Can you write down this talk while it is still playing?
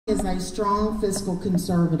is a strong fiscal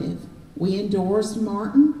conservative. We endorsed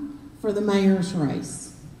Martin for the mayor's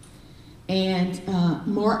race. And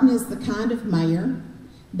Martin is the kind of mayor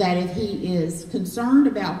that if he is concerned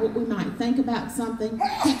about what we might think about something,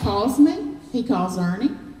 he calls me, he calls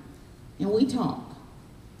Ernie, and we talk.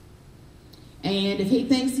 And if he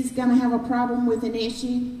thinks he's going to have a problem with an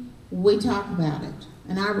issue, we talk about it.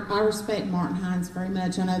 And I respect Martin Heines very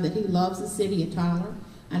much. I know that he loves the city of Tyler.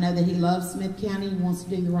 I know that he loves Smith County and wants to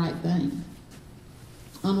do the right thing,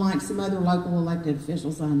 unlike some other local elected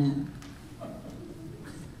officials I know.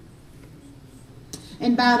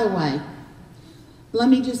 And by the way, let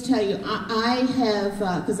me just tell you, I have,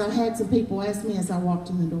 because I've had some people ask me as I walked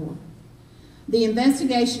in the door, the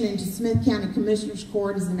investigation into Smith County Commissioner's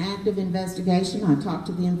Court is an active investigation. I talked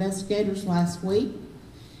to the investigators last week.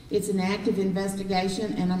 It's an active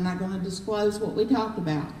investigation, and I'm not going to disclose what we talked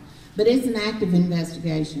about, but it's an active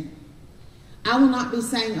investigation. I will not be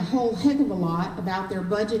saying a whole heck of a lot about their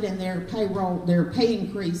budget and their payroll, their pay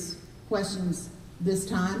increase questions this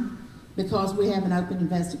time, because we have an open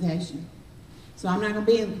investigation. So I'm not going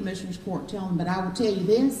to be in the Commissioner's Court telling them, but I will tell you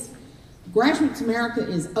this. Grassroots America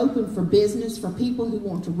is open for business for people who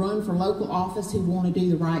want to run for local office, who want to do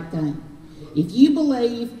the right thing. If you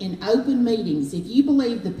believe in open meetings, if you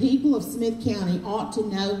believe the people of Smith County ought to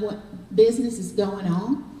know what business is going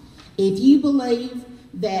on, if you believe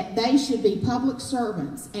that they should be public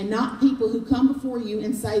servants and not people who come before you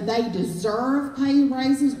and say they deserve pay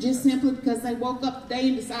raises just simply because they woke up today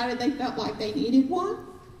and decided they felt like they needed one,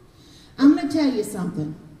 I'm going to tell you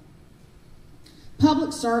something.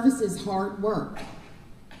 Public service is hard work.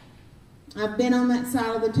 I've been on that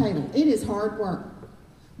side of the table. It is hard work.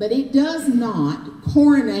 But it does not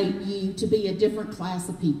coronate you to be a different class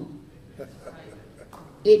of people.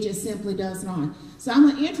 It just simply does not. So I'm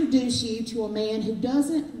going to introduce you to a man who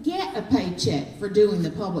doesn't get a paycheck for doing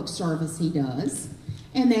the public service he does,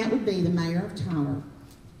 and that would be the mayor of Tyler,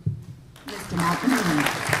 Mr. Martin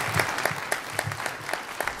Heines.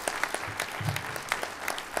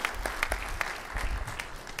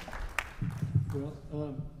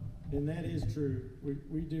 Well, and that is true.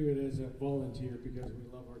 We do it as a volunteer because we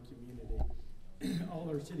love our community. All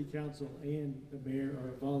our city council and the mayor are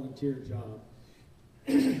a volunteer job.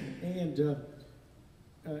 And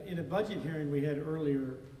in a budget hearing we had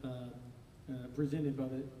earlier presented by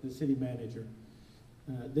the city manager,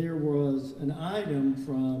 there was an item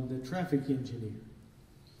from the traffic engineer.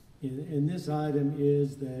 And this item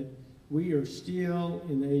is that we are still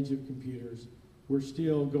in the age of computers. We're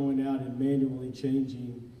still going out and manually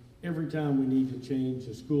changing every time we need to change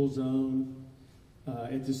a school zone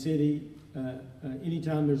at the city.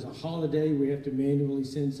 Anytime there's a holiday, we have to manually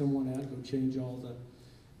send someone out to go change all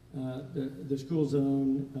the school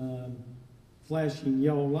zone flashing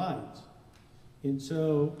yellow lights. And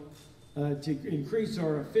so to increase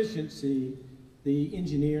our efficiency, the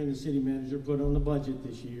engineer and the city manager put on the budget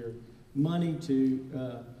this year money to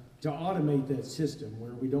automate that system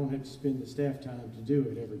where we don't have to spend the staff time to do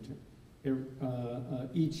it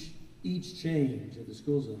each change of the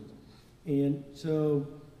school zones. And so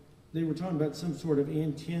they were talking about some sort of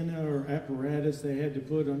antenna or apparatus they had to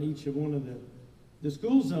put on each of one of the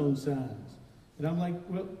school zone signs. And I'm like,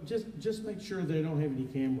 well, just make sure they don't have any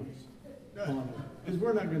cameras on them, because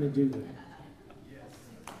we're not going to do that.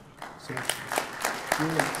 So,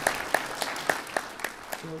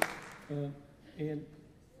 yeah.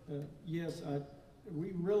 Yes,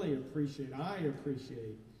 we really appreciate, I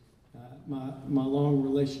appreciate my long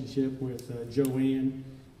relationship with Joanne,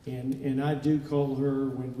 and I do call her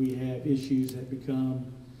when we have issues that become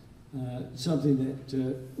something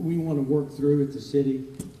that we want to work through at the city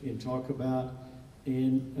and talk about.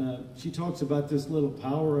 And she talks about this little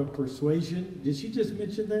power of persuasion. Did she just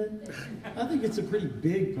mention that? I think it's a pretty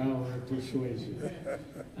big power of persuasion.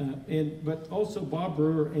 But also Bob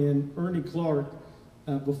Brewer and Ernie Clark,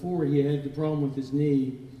 before he had the problem with his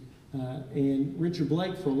knee, and Richard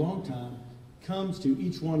Blake for a long time, comes to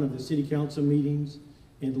each one of the city council meetings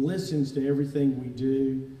and listens to everything we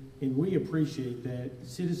do, and we appreciate that.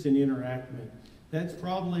 Citizen interaction. That's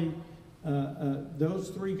probably, those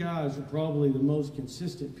three guys are probably the most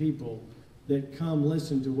consistent people that come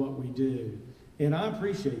listen to what we do. And I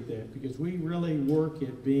appreciate that, because we really work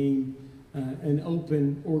at being an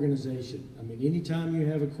open organization. I mean, anytime you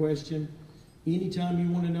have a question, anytime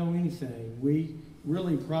you want to know anything, we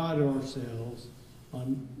really pride ourselves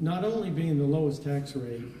on not only being the lowest tax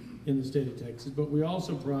rate in the state of Texas, but we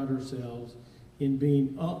also pride ourselves in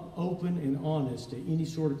being open and honest to any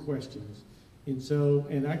sort of questions. And so,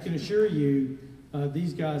 and I can assure you,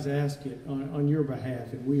 these guys ask it on your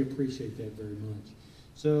behalf, and we appreciate that very much.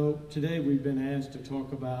 So today we've been asked to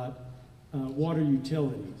talk about water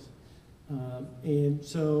utilities. And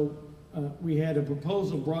so we had a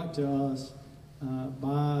proposal brought to us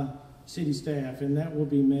by city staff, and that will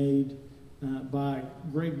be made by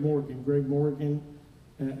Greg Morgan. Greg Morgan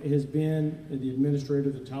has been the administrator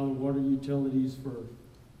of the Tyler Water Utilities for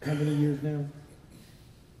how many years now?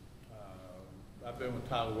 I've been with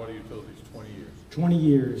Tyler Water Utilities 20 years. 20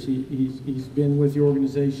 years. He's been with the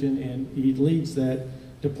organization, and he leads that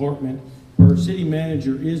department. Our city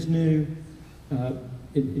manager is new.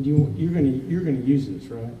 You're going to use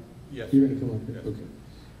this, right? Yes. You're going to come up here?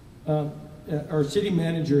 Yes. Okay. Our city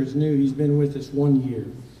manager is new. He's been with us 1 year.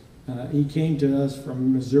 He came to us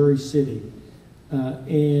from Missouri City.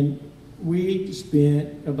 And we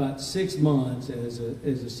spent about 6 months as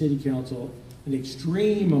a city council, an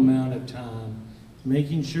extreme amount of time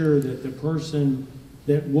making sure that the person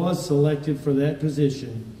that was selected for that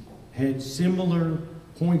position had similar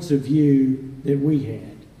points of view that we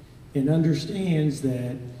had, and understands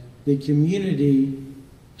that the community,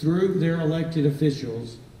 through their elected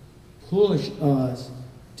officials, push us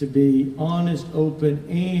to be honest, open,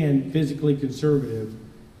 and physically conservative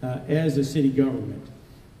as a city government.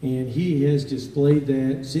 And he has displayed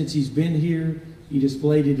that since he's been here. He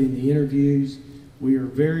displayed it in the interviews. We are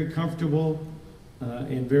very comfortable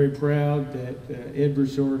and very proud that Ed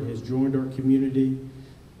Broussard has joined our community.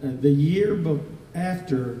 The year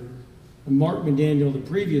after Mark McDaniel, the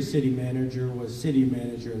previous city manager, was city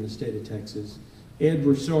manager in the state of Texas, Ed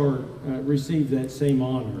Broussard received that same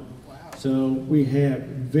honor. Wow. So we have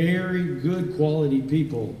very good quality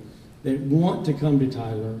people that want to come to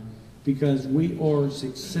Tyler because we are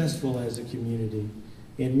successful as a community.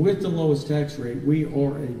 And with the lowest tax rate, we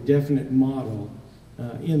are a definite model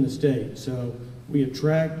in the state. So we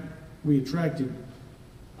attracted,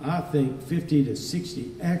 I think, 50 to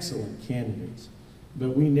 60 excellent candidates.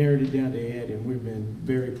 But we narrowed it down to Ed, and we've been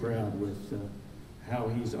very proud with how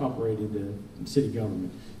he's operated the city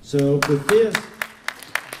government. So with this,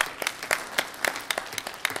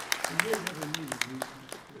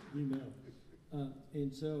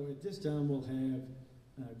 and so at this time we'll have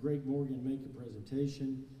Greg Morgan make a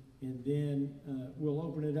presentation, and then we'll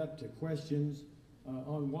open it up to questions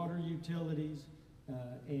on water utilities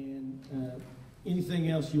and anything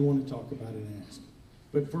else you want to talk about and ask.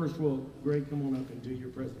 But first, Greg, come on up and do your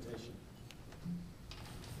presentation.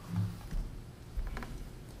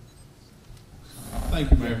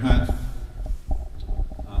 Thank you, Mayor Heines.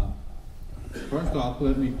 First off,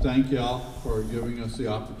 let me thank y'all for giving us the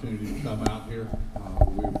opportunity to come out here.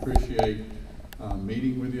 We appreciate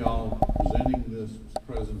meeting with y'all, presenting this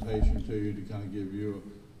presentation to you to kind of give you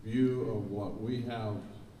a view of what we have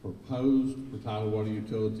proposed for Tyler Water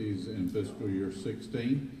Utilities in fiscal year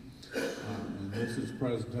 16. And this is a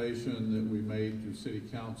presentation that we made to City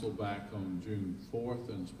Council back on June 4th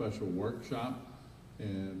in a special workshop,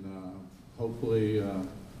 and hopefully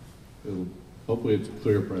it's a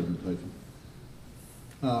clear presentation.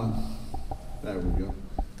 There we go.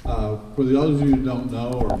 For those of you who don't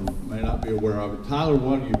know or may not be aware of it, Tyler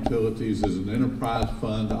Water Utilities is an enterprise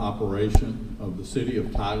fund operation of the city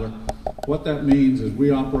of Tyler. What that means is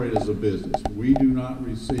we operate as a business. We do not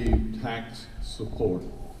receive tax support.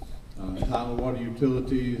 Tyler Water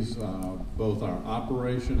Utilities, both our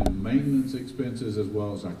operation and maintenance expenses as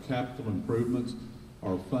well as our capital improvements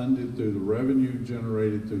are funded through the revenue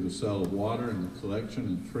generated through the sale of water and the collection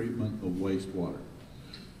and treatment of wastewater.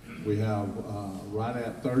 We have right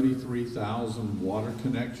at 33,000 water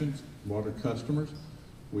connections, water customers.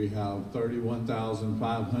 We have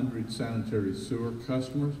 31,500 sanitary sewer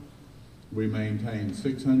customers. We maintain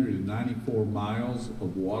 694 miles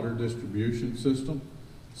of water distribution system,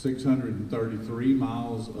 633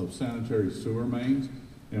 miles of sanitary sewer mains,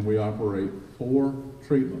 and we operate 4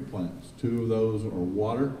 treatment plants. 2 of those are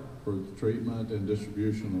water for the treatment and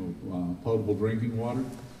distribution of potable drinking water,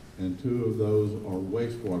 and 2 of those are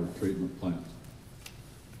wastewater treatment plants.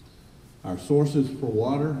 Our sources for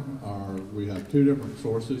water we have 2 different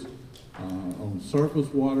sources. On surface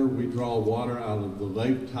water, we draw water out of the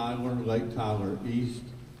Lake Tyler East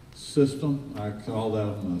system. I call that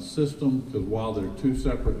a system because while they're 2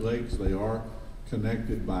 separate lakes, they are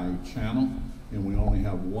connected by a channel, and we only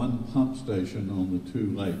have 1 pump station on the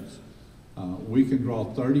 2 lakes. We can draw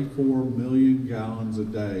 34 million gallons a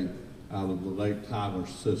day out of the Lake Tyler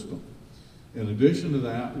system. In addition to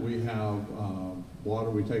that, we have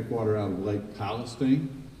we take water out of Lake Palestine.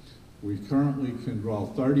 We currently can draw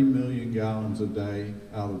 30 million gallons a day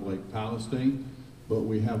out of Lake Palestine, but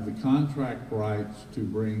we have the contract rights to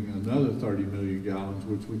bring another 30 million gallons,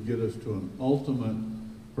 which would get us to an ultimate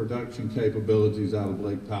production capabilities out of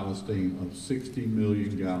Lake Palestine of 60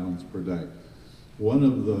 million gallons per day. One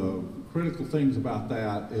of the critical things about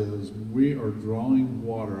that is we are drawing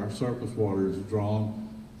water, our surface water is drawn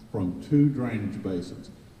from 2 drainage basins.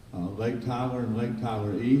 Lake Tyler and Lake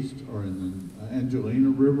Tyler East are in the Angelina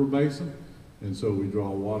River Basin, and so we draw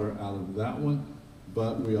water out of that one,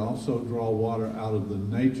 but we also draw water out of the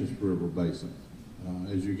Neches River Basin.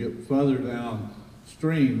 As you get further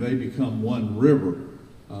downstream, they become one river.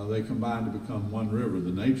 They combine to become one river, the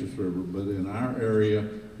Neches River, but in our area,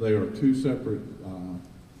 they are two separate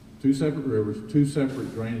rivers, 2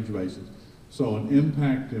 separate drainage basins. So an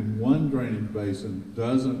impact in one drainage basin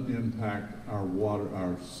doesn't impact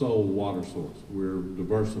our sole water source. We're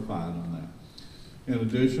diversified on that. In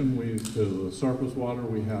addition, to the surface water,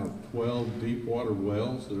 we have 12 deep water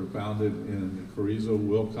wells that are founded in the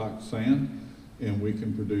Carrizo-Wilcox sand, and we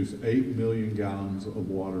can produce 8 million gallons of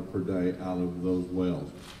water per day out of those wells.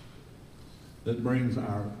 That brings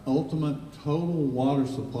our ultimate total water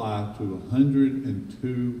supply to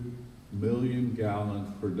 102 million gallons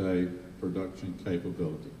per day production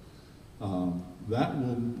capability. That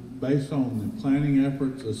will, based on the planning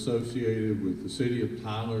efforts associated with the City of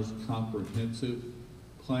Tyler's comprehensive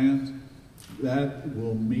plans, that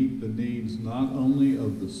will meet the needs not only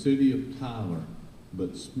of the City of Tyler,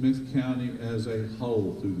 but Smith County as a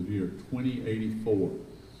whole through the year 2084.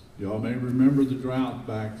 Y'all may remember the drought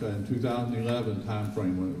back in 2011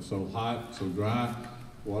 timeframe when it was so hot, so dry,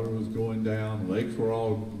 water was going down, lakes were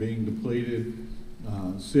all being depleted.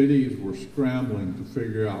 Cities were scrambling to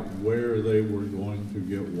figure out where they were going to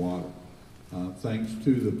get water. Thanks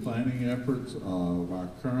to the planning efforts of our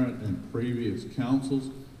current and previous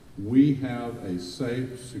councils, we have a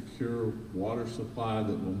safe, secure water supply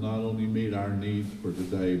that will not only meet our needs for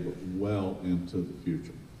today, but well into the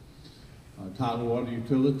future. Tyler Water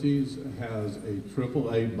Utilities has a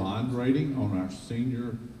AAA bond rating on our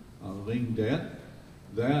senior lien debt.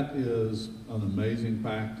 That is an amazing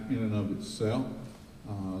fact in and of itself.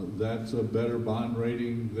 That's a better bond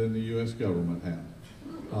rating than the U.S. government has.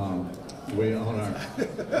 We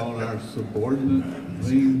on our subordinate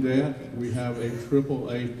lien debt, we have a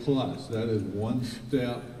AAA plus. That is one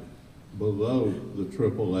step below the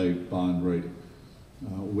AAA bond rating.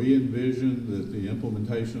 We envision that the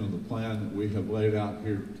implementation of the plan that we have laid out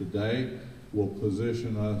here today will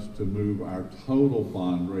position us to move our total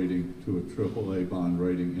bond rating to a AAA bond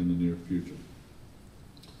rating in the near future.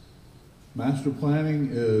 Master planning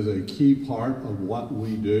is a key part of what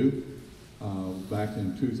we do. Back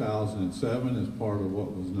in 2007, as part of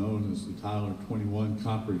what was known as the Tyler 21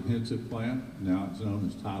 Comprehensive Plan, now it's known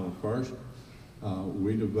as Tyler First,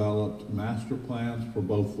 we developed master plans for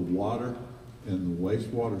both the water and the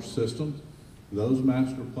wastewater systems. Those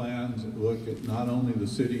master plans look at not only the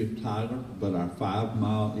city of Tyler, but our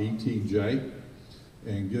 5-mile ETJ,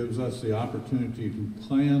 and gives us the opportunity to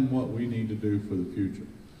plan what we need to do for the future.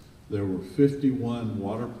 There were 51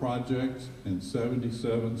 water projects and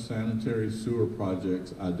 77 sanitary sewer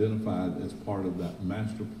projects identified as part of that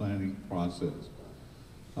master planning process.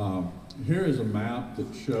 Here is a map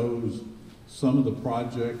that shows some of the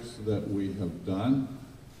projects that we have done.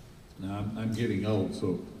 Now, I'm getting old,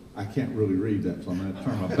 so I can't really read that, so I'm going to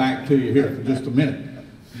turn my back to you here for just a minute.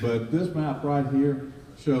 But this map right here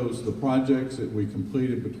shows the projects that we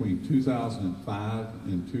completed between 2005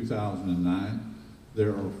 and 2009.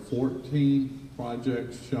 There are 14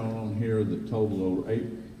 projects shown on here that total over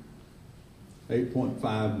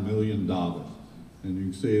 $8.5 million. And you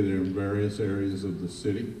can see they're in various areas of the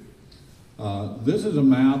city. This is a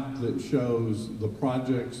map that shows the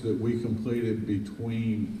projects that we completed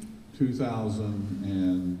between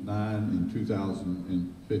 2009 and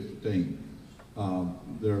 2015.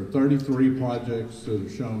 There are 33 projects that are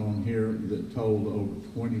shown on here that totaled over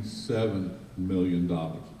 $27 million.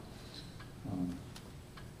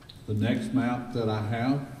 The next map that I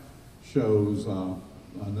have shows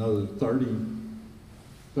another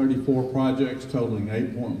 34 projects totaling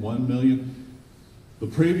 $8.1 million. The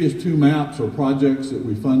previous 2 maps are projects that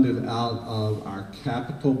we funded out of our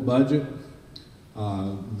capital budget.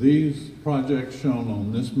 These projects shown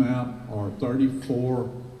on this map are 34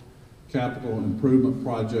 capital improvement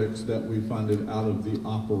projects that we funded out of the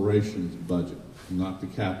operations budget, not the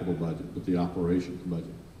capital budget, but the operations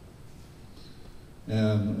budget.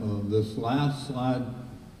 And this last slide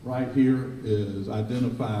right here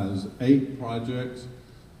identifies 8 projects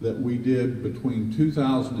that we did between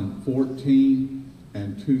 2014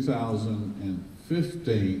 and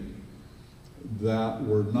 2015 that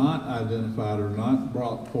were not identified or not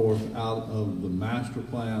brought forth out of the master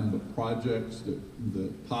plan, but projects that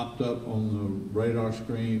popped up on the radar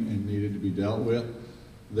screen and needed to be dealt with.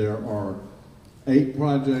 There are 8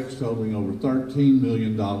 projects totaling over $13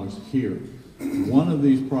 million here. One of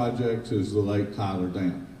these projects is the Lake Tyler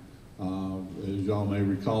Dam. As y'all may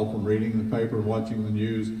recall from reading the paper and watching the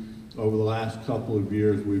news, over the last couple of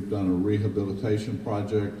years we've done a rehabilitation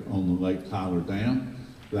project on the Lake Tyler Dam.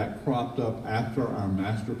 That cropped up after our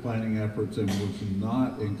master planning efforts and was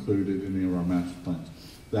not included in any of our master plans.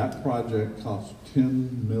 That project cost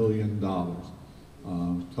 $10 million.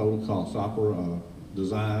 Total cost,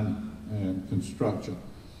 design and construction.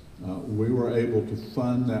 We were able to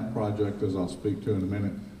fund that project, as I'll speak to in a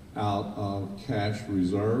minute, out of cash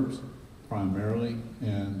reserves primarily,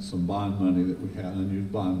 and some bond money that we had,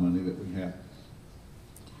 unused bond money that we had.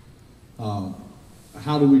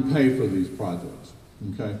 How do we pay for these projects?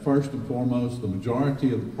 Okay, first and foremost, the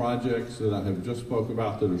majority of the projects that I have just spoke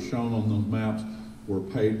about that are shown on those maps were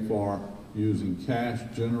paid for using cash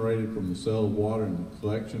generated from the sale of water and the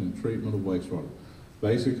collection and treatment of wastewater.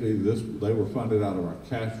 Basically, they were funded out of our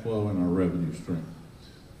cash flow and our revenue stream.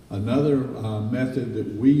 Another method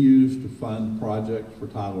that we use to fund projects for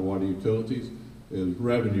Tyler Water Utilities is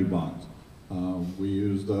revenue bonds. We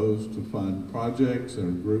use those to fund projects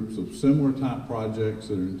and groups of similar type projects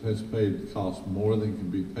that are anticipated to cost more than can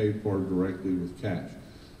be paid for directly with cash.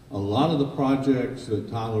 A lot of the projects that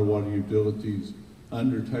Tyler Water Utilities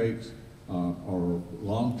undertakes are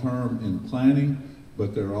long-term in planning,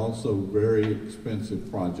 but they're also very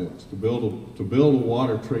expensive projects. To build a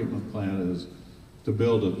water treatment plant is to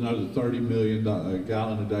build another 30 million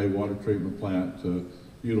gallon a day water treatment plant to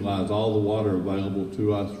utilize all the water available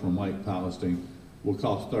to us from Lake Palestine will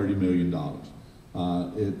cost $30 million.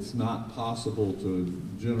 It's not possible to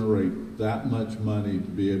generate that much money to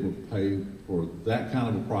be able to pay for that kind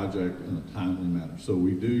of a project in a timely manner. So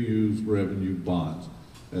we do use revenue bonds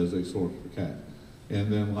as a source for cash.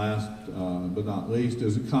 And then last but not least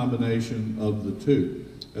is a combination of the two.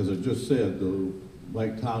 As I just said, the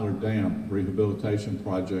Lake Tyler Dam rehabilitation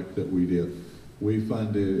project that we did, we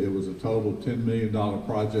funded, it was a total $10 million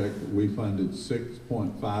project. We funded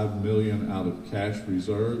 $6.5 million out of cash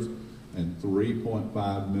reserves and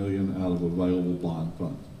 $3.5 million out of available bond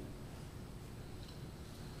funds.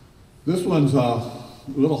 This one's a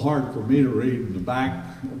little hard for me to read in the back,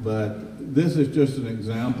 but this is just an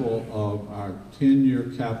example of our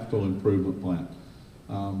 10-year capital improvement plan.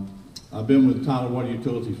 I've been with Tyler Water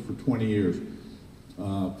Utilities for 20 years.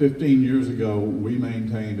 15 years ago, we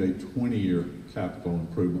maintained a 20-year capital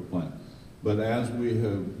improvement plan. But as we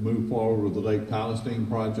have moved forward with the Lake Palestine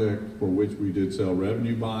project, for which we did sell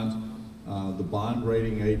revenue bonds, the bond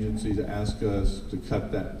rating agencies asked us to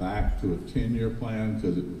cut that back to a 10-year plan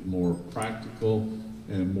because it was more practical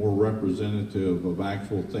and more representative of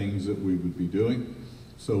actual things that we would be doing.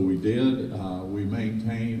 So we did. We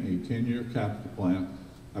maintain a 10-year capital plan.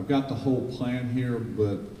 I've got the whole plan here,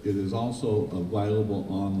 but it is also available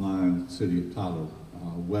online at the City of Tyler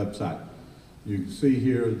website. You can see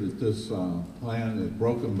here that this plan is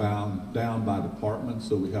broken down by department,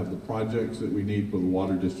 so we have the projects that we need for the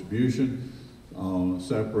water distribution on a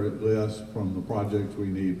separate list from the projects we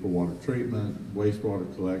need for water treatment,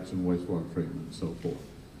 wastewater collection, wastewater treatment, and so forth.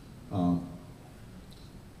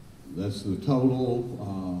 That's the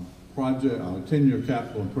total project, 10-year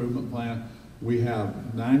capital improvement plan. We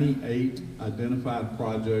have 98 identified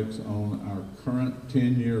projects on our current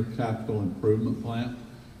 10-year capital improvement plan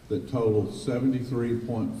that total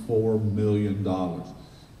 $73.4 million.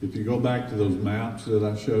 If you go back to those maps that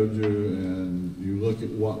I showed you and you look at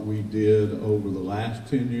what we did over the last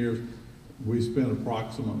 10 years, we spent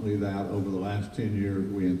approximately that over the last 10 years.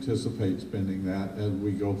 We anticipate spending that as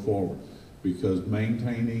we go forward, because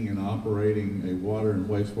maintaining and operating a water and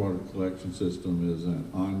wastewater collection system is an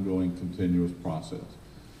ongoing, continuous process.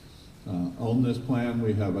 On this plan,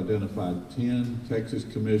 we have identified 10 Texas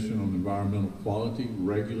Commission on Environmental Quality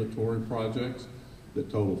regulatory projects that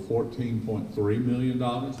total $14.3 million,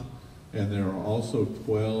 and there are also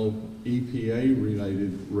 12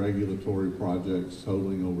 EPA-related regulatory projects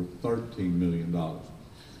totaling over $13 million.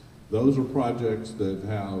 Those are projects that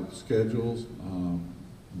have schedules.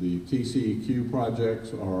 The TCEQ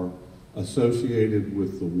projects are associated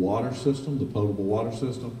with the water system, the potable water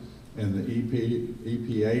system, and the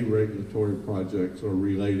EPA regulatory projects are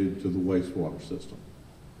related to the wastewater system.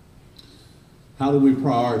 How do we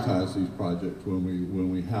prioritize these projects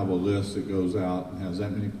when we have a list that goes out and has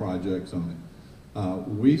that many projects on it?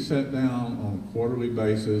 We sit down on a quarterly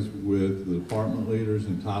basis with the department leaders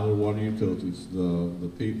in Tyler Water Utilities, the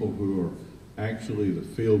people who are actually the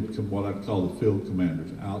field, what I'd call the field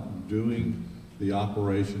commanders, out doing the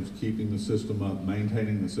operations, keeping the system up,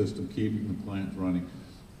 maintaining the system, keeping the plants running.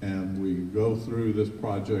 And we go through this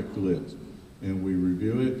project list. and we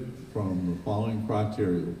review it from the following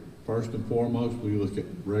criteria. First and foremost, we look at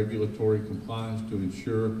regulatory compliance to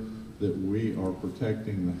ensure that we are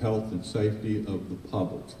protecting the health and safety of the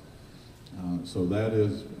public. So that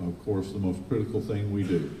is, of course, the most critical thing we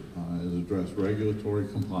do, is address regulatory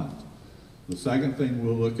compliance. The second thing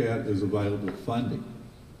we'll look at is available funding.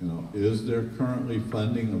 Is there currently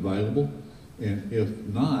funding available? And if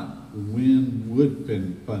not, when would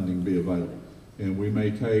funding be available? And we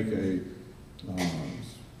may take a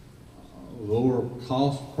lower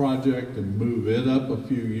cost project and move it up a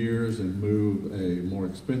few years and move a more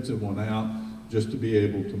expensive one out just to be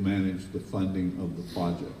able to manage the funding of the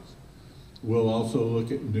projects. We'll also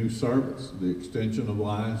look at new service, the extension of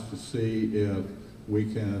lines, to see if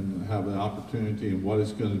we can have an opportunity and what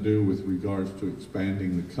it's going to do with regards to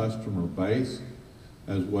expanding the customer base,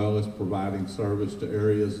 as well as providing service to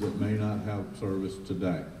areas that may not have service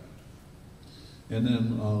today. And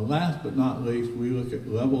then last but not least, we look at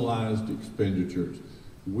levelized expenditures.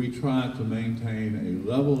 We try to maintain a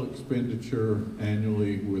level expenditure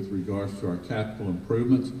annually with regards to our capital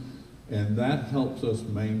improvements, and that helps us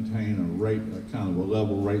maintain a kind of a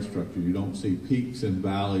level rate structure. You don't see peaks and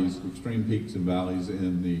valleys, extreme peaks and valleys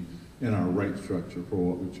in our rate structure for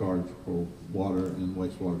what we charge for water and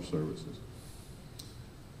wastewater services.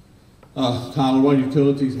 Tyler Water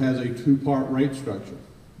Utilities has a two-part rate structure.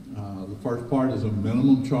 The first part is a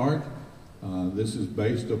minimum charge. This is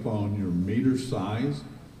based upon your meter size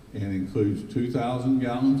and includes 2,000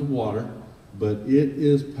 gallons of water, but it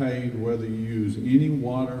is paid whether you use any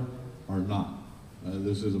water or not.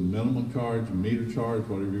 This is a minimum charge, a meter charge,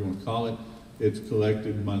 whatever you want to call it. It's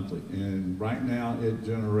collected monthly, and right now it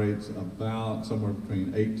generates about somewhere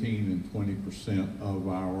between 18 and 20% of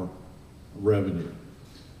our revenue.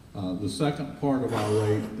 The second part of our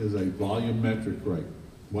rate is a volumetric rate.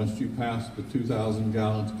 Once you pass the 2,000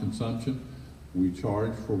 gallons consumption, we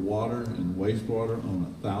charge for water and wastewater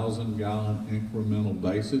on a 1,000-gallon incremental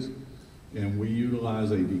basis, and we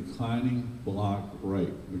utilize a declining block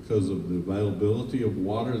rate because of the availability of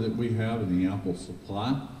water that we have and the ample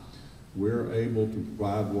supply. We're able to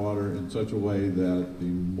provide water in such a way that the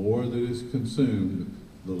more that is consumed,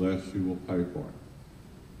 the less you will pay for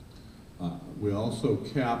it. We also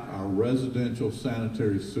cap our residential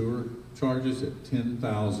sanitary sewer charges at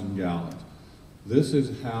 10,000 gallons. This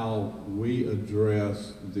is how we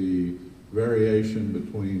address the variation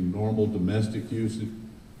between normal domestic usage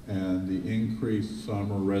and the increased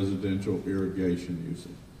summer residential irrigation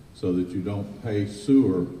usage, so that you don't pay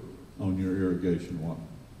sewer on your irrigation water.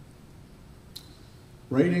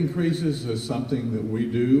 Rate increases is something that we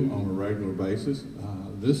do on a regular basis.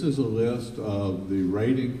 This is a list of the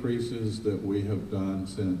rate increases that we have done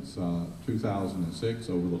since 2006,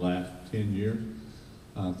 over the last 10 years.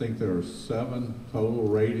 I think there are 7 total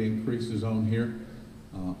rate increases on here.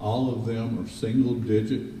 All of them are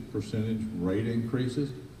single-digit percentage rate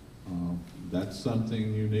increases. That's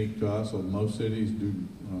something unique to us. Most cities do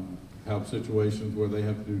have situations where they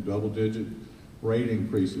have to do double-digit rate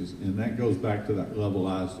increases, and that goes back to that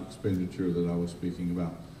levelized expenditure that I was speaking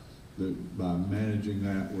about. That by managing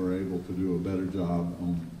that, we're able to do a better job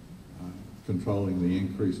on controlling the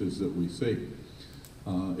increases that we see.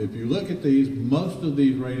 If you look at these, most of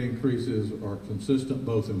these rate increases are consistent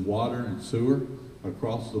both in water and sewer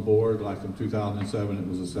across the board. Like in 2007, it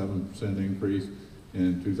was a 7% increase.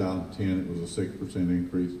 In 2010, it was a 6%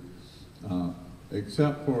 increase.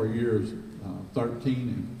 Except for years 13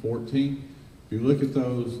 and 14. If you look at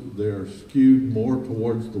those, they're skewed more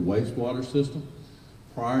towards the wastewater system.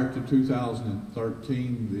 Prior to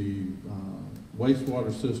 2013, the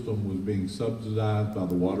wastewater system was being subsidized by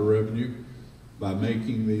the water revenue. By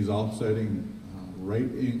making these offsetting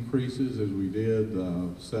rate increases, as we did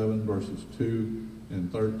 7 versus 2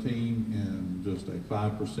 and 13, and just a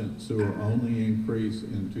 5% sewer only increase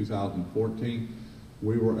in 2014,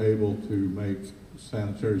 we were able to make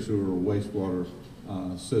sanitary sewer or wastewater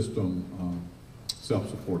system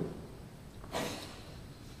self-supporting.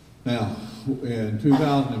 Now, in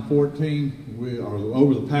 2014,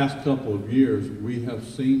 over the past couple of years, we have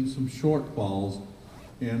seen some shortfalls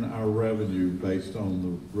in our revenue based on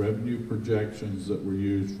the revenue projections that were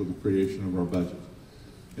used for the creation of our budget.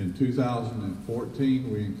 In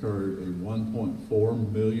 2014, we incurred a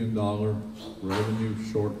 $1.4 million revenue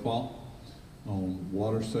shortfall on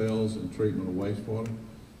water sales and treatment of wastewater.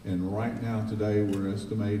 And right now, today, we're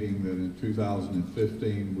estimating that in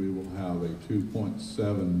 2015, we will have a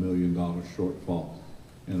 $2.7 million shortfall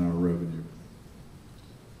in our revenue.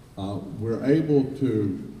 We're able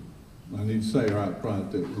to, I need to say right up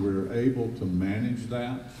front that we're able to manage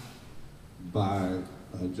that by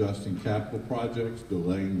adjusting capital projects,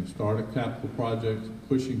 delaying the start of capital projects,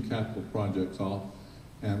 pushing capital projects off,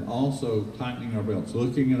 and also tightening our belts,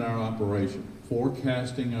 looking at our operation,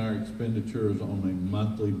 forecasting our expenditures on a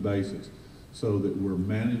monthly basis so that we're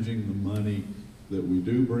managing the money that we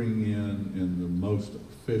do bring in the most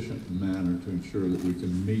efficient manner to ensure that we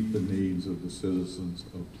can meet the needs of the citizens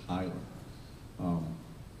of Tyler.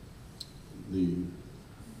 The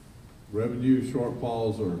revenue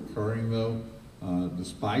shortfalls are occurring though,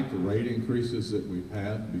 despite the rate increases that we've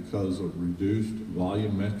had because of reduced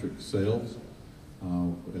volumetric sales.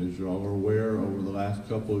 As you all are aware, over the last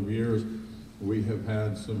couple of years, we have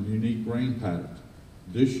had some unique rain patterns.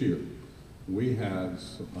 This year, we had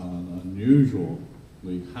an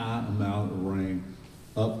unusually high amount of rain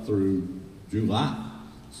up through July.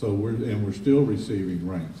 So we're still receiving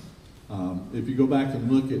rain. If you go back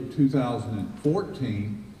and look at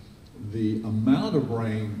 2014, the amount of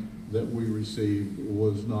rain that we received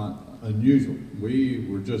was not unusual. We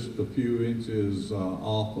were just a few inches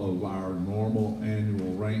off of our normal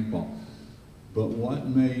annual rainfall. But what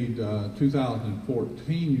made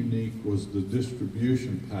 2014 unique was the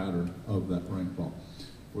distribution pattern of that rainfall.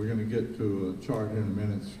 We're going to get to a chart in a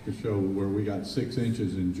minute to show where we got 6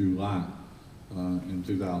 inches in July in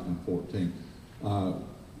 2014.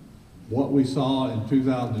 What we saw in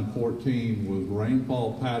 2014 was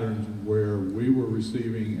rainfall patterns where we were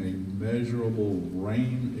receiving a measurable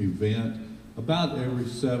rain event about every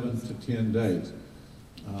 7 to 10 days.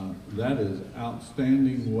 That is an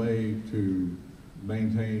outstanding way to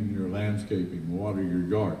maintain your landscaping, water your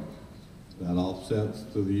yard. That offsets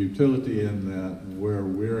to the utility in that where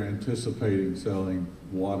we're anticipating selling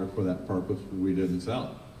water for that purpose, we didn't sell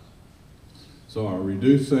it. So our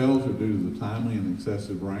reduced sales are due to the timely and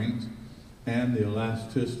excessive rains and the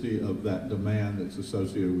elasticity of that demand that's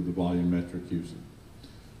associated with the volumetric usage.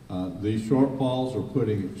 These shortfalls are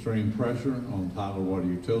putting extreme pressure on Tyler Water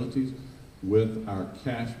Utilities with our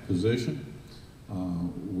cash position.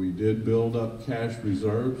 We did build up cash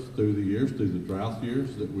reserves through the years, through the drought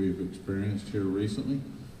years that we've experienced here recently.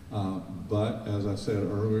 But as I said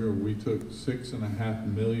earlier, we took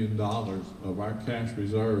 $6.5 million of our cash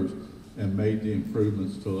reserves and made the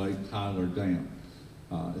improvements to Lake Tyler Dam.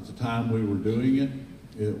 At the time we were doing it,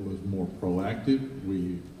 it was more proactive.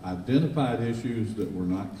 We identified issues that were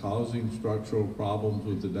not causing structural problems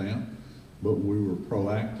with the dam, but we were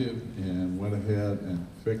proactive and went ahead and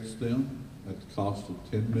fixed them at the cost of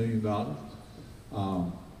 $10 million.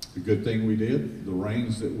 The good thing we did, the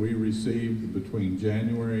rains that we received between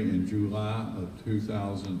January and July of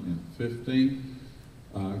 2015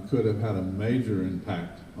 could have had a major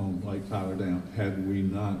impact on Lake Tyler Dam had we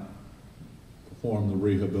not performed the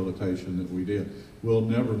rehabilitation that we did. We'll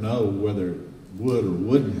never know whether it would or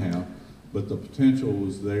wouldn't have, but the potential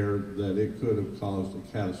was there that it could have caused a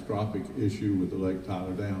catastrophic issue with the Lake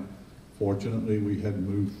Tyler Dam. Fortunately, we had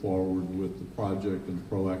moved forward with the project in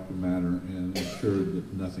a proactive manner and ensured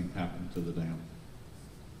that nothing happened to the dam.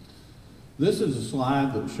 This is a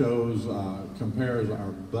slide that shows, compares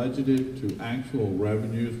our budgeted to actual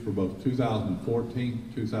revenues for both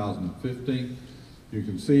 2014, 2015. You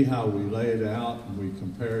can see how we lay it out and we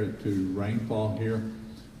compare it to rainfall here.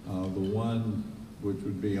 The one which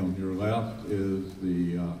would be on your left is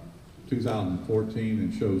the 2014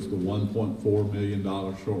 and shows the $1.4 million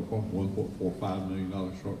shortfall, $1.45 million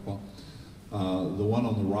shortfall. The one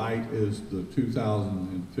on the right is the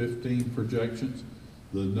 2015 projections.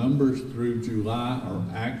 The numbers through July are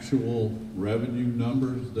actual revenue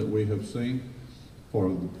numbers that we have seen. For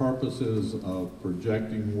the purposes of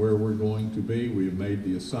projecting where we're going to be, we have made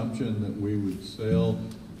the assumption that we would sell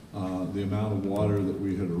the amount of water that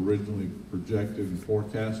we had originally projected and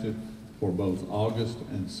forecasted for both August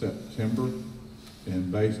and September.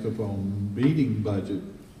 And based upon meeting budget,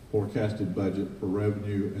 forecasted budget for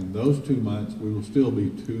revenue in those 2 months, we will still be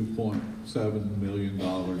 $2.7 million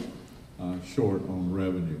short on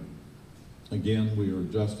revenue. Again, we are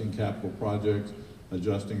adjusting capital projects,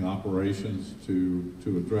 adjusting operations to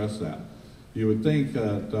address that. You would think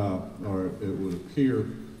that, or it would appear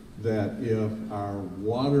that if our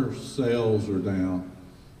water sales are down,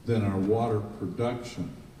 then our water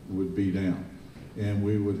production would be down. And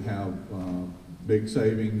we would have big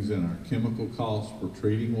savings in our chemical costs for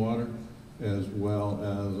treating water, as well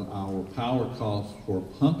as our power costs for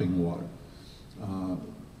pumping water.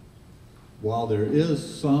 While there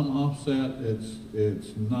is some offset,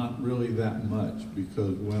 it's not really that much,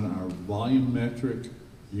 because when our volumetric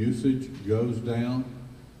usage goes down,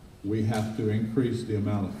 we have to increase the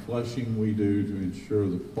amount of flushing we do to ensure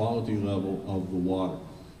the quality level of the water.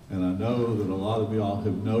 And I know that a lot of y'all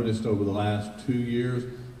have noticed over the last 2 years,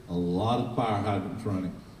 a lot of fire hydrants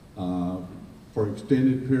running for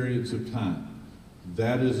extended periods of time.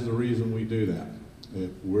 That is the reason we do that.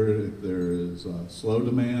 If there is slow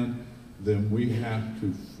demand, then we have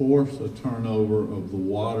to force a turnover of the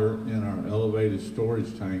water in our elevated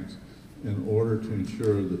storage tanks in order to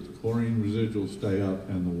ensure that the chlorine residuals stay up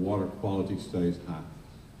and the water quality stays high.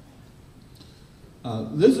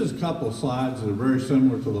 This is a couple of slides that are very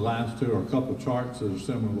similar to the last two, or a couple of charts that are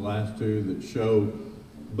similar to the last two that show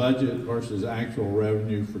budget versus actual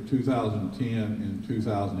revenue for 2010 and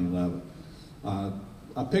 2011.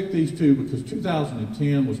 I picked these two because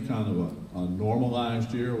 2010 was kind of a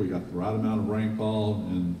normalized year. We got the right amount of rainfall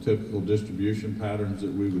and typical distribution patterns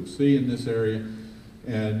that we would see in this area.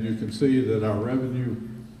 And you can see that our revenue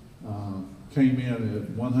came in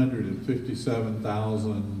at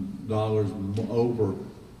 $157,000 over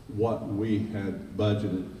what we had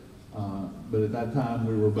budgeted. But at that time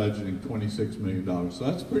we were budgeting $26 million. So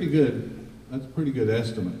that's pretty good. That's a pretty good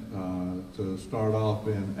estimate to start off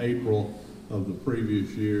in April of the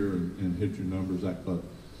previous year and hit your numbers that close.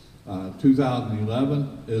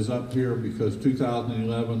 2011 is up here because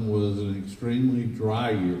 2011 was an extremely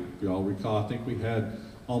dry year. If y'all recall, I think we had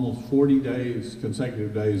almost 40 days,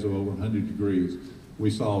 consecutive days of over 100 degrees. We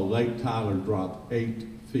saw Lake Tyler drop 8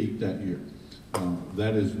 feet that year.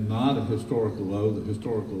 That is not a historical low. The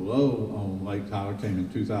historical low on Lake Tyler came in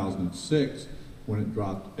 2006 when it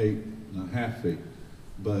dropped 8.5 feet.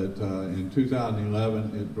 But in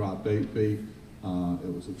 2011, it dropped 8 feet.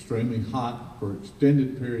 It was extremely hot for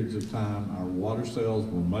extended periods of time. Our water sales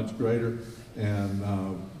were much greater, and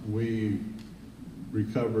we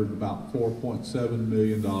recovered about $4.7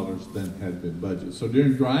 million than had been budgeted. So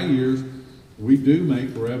during dry years, we do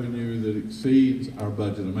make revenue that exceeds our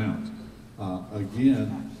budget amounts.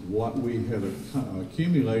 Again, what we had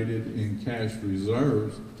accumulated in cash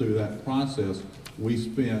reserves through that process, we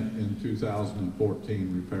spent in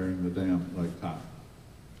 2014 repairing the dam at Lake Tyler.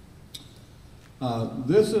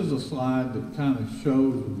 This is a slide that kind of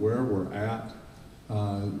shows where we're at.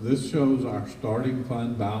 This shows our starting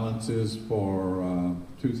fund balances for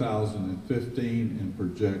 2015 and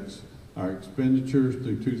projects our expenditures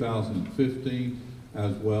through 2015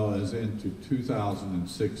 as well as into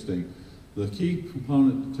 2016. The key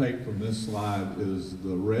component to take from this slide is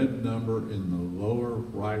the red number in the lower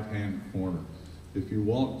right-hand corner. If you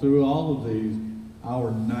walk through all of these, our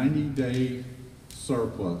 90-day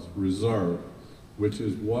surplus reserve, which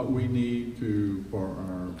is what we need for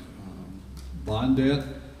our bond debt,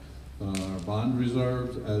 our bond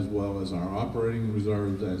reserves, as well as our operating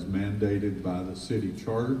reserves as mandated by the city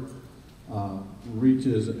charter,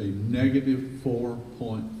 reaches a negative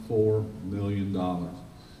 $4.4 million.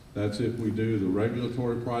 That's if we do the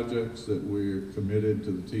regulatory projects that we're committed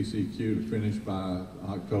to the TCQ to finish by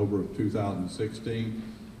October of 2016,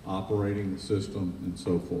 operating the system and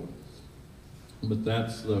so forth. But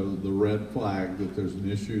that's the red flag that there's an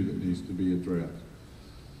issue that needs to be addressed.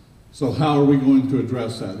 So how are we going to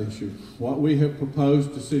address that issue? What we have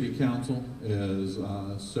proposed to City Council is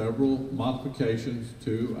several modifications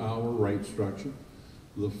to our rate structure.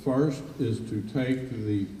 The first is to take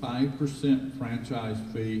the 5% franchise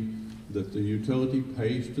fee that the utility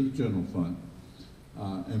pays to the general fund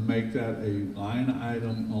and make that a line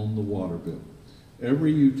item on the water bill.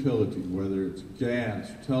 Every utility, whether it's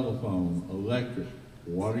gas, telephone, electric,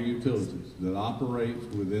 water utilities that operates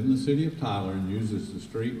within the city of Tyler and uses the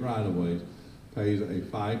street right-of-ways, pays a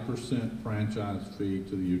 5% franchise fee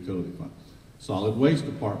to the utility fund. Solid Waste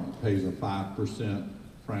Department pays a 5%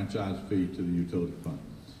 franchise fee to the utility fund.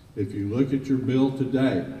 If you look at your bill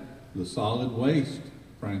today, the solid waste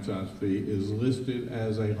franchise fee is listed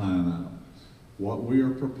as a line item. What we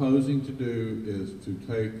are proposing to do is to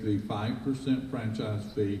take the 5% franchise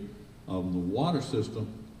fee of the water system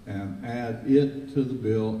and add it to the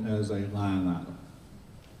bill as a line item.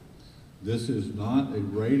 This is not a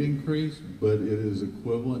rate increase, but it is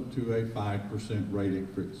equivalent to a 5% rate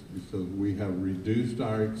increase because we have reduced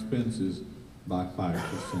our expenses by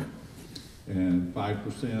 5%. And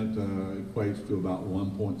 5% equates to about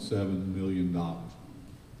 $1.7 million.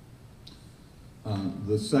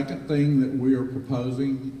 The second thing that we are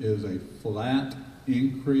proposing is a flat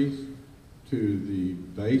increase to the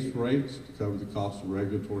base rates to cover the cost of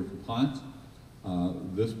regulatory compliance.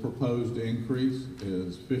 This proposed increase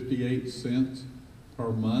is 58 cents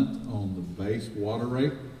per month on the base water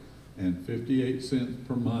rate and 58 cents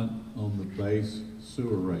per month on the base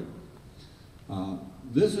sewer rate.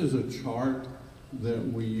 This is a chart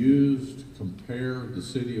that we use to compare the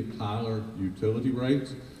City of Tyler utility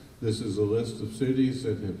rates. This is a list of cities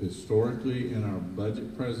that have historically in our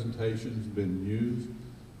budget presentations been used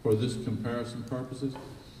for this comparison purposes.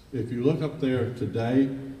 If you look up there today,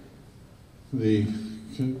 the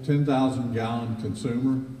 10,000 gallon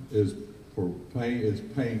consumer is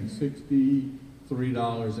paying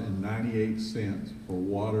 $63.98 for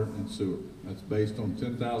water and sewer. That's based on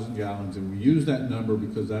 10,000 gallons, and we use that number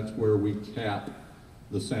because that's where we cap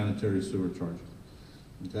the sanitary sewer charges.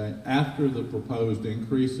 Okay, after the proposed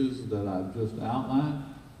increases that I've just outlined,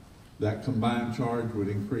 that combined charge would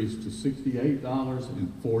increase to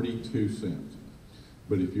 $68.42.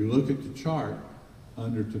 But if you look at the chart,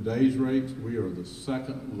 under today's rates, we are the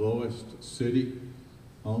second lowest city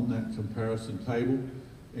on that comparison table.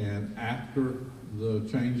 And after the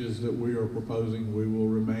changes that we are proposing, we will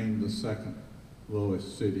remain the second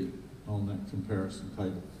lowest city on that comparison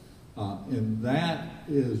table. And that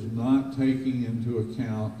is not taking into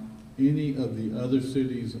account any of the other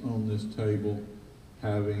cities on this table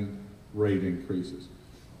having rate increases.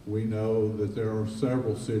 We know that there are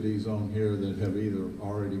several cities on here that have either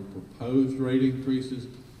already proposed rate increases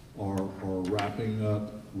or are wrapping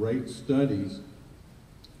up rate studies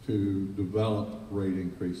to develop rate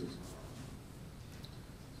increases.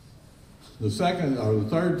 The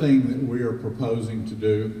third thing that we are proposing to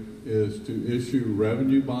do is to issue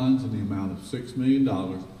revenue bonds in the amount of $6 million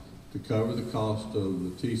to cover the cost of the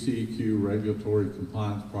TCEQ regulatory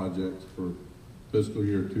compliance projects for fiscal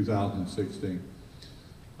year 2016.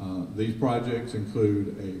 These projects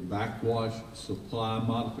include a backwash supply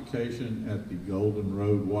modification at the Golden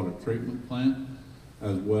Road Water Treatment Plant,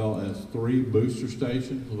 as well as 3 booster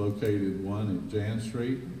stations located, one at Jan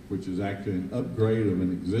Street, which is actually an upgrade of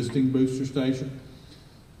an existing booster station,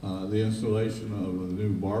 the installation of a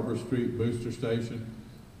new Barber Street booster station,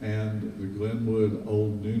 and the Glenwood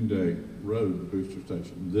Old Noonday Road booster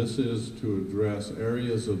station. This is to address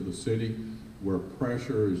areas of the city where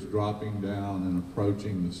pressure is dropping down and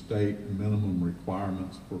approaching the state minimum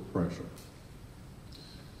requirements for pressure.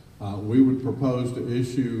 We would propose to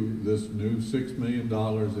issue this new $6 million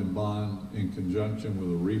in bond in conjunction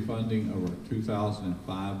with a refunding of our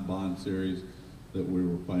 2005 bond series that we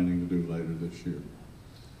were planning to do later this year.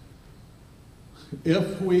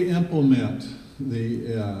 If we implement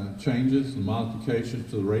the changes, the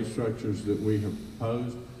modifications to the rate structures that we have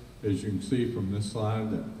proposed, as you can see from this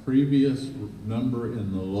slide, that previous number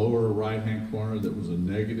in the lower right-hand corner that was a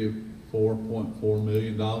negative $4.4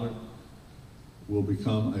 million will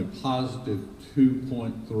become a positive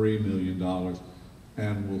 $2.3 million,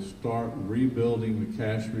 and will start rebuilding the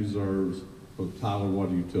cash reserves for Tyler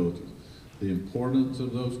Water Utilities. The importance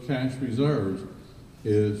of those cash reserves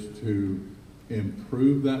is to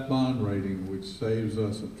improve that bond rating, which saves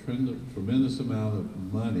us a tremendous amount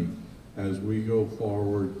of money as we go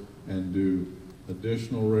forward and do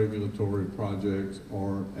additional regulatory projects,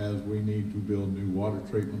 or as we need to build new water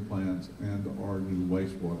treatment plants and or new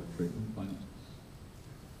wastewater treatment plants.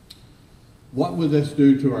 What would this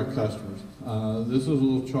do to our customers? This is a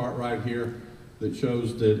little chart right here that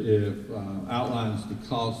shows that outlines the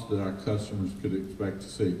costs that our customers could expect to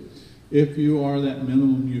see. If you are that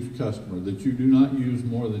minimum use customer, that you do not use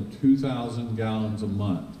more than 2,000 gallons a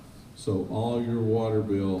month, so all your water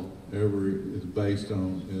bill ever is based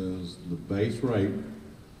on is the base rate,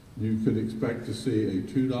 you could expect to see a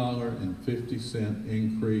 $2.50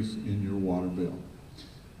 increase in your water bill.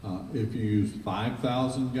 If you use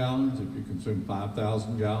 5,000 gallons, if you consume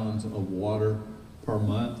 5,000 gallons of water per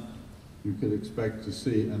month, you could expect to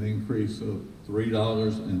see an increase of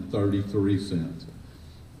 $3.33.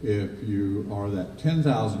 If you are that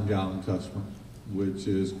 10,000 gallon customer, which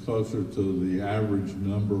is closer to the average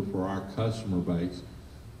number for our customer base,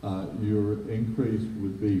 your increase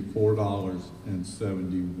would be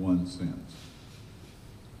 $4.71.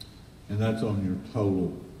 And that's on your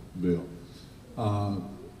total bill.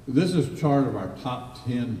 This is a chart of our top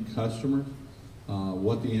 10 customers,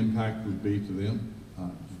 what the impact would be to them.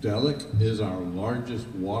 Delic is our largest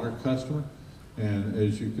water customer, and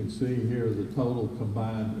as you can see here, the total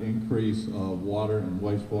combined increase of water and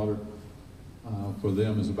wastewater for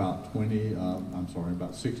them is about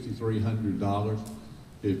 $6,300.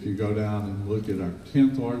 If you go down and look at our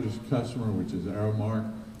 10th largest customer, which is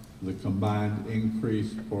Aramark, the combined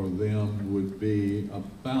increase for them would be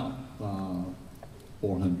about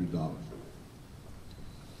 $400.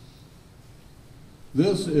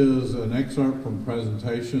 This is an excerpt from a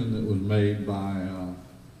presentation that was made by our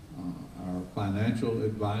financial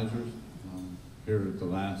advisors here at the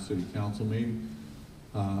last City Council meeting.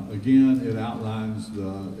 Again, it outlines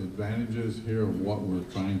the advantages here of what we're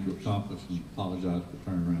trying to accomplish, and apologize for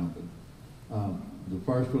turning around. But the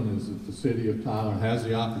first one is that the City of Tyler has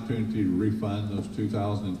the opportunity to refund those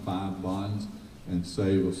 2005 bonds and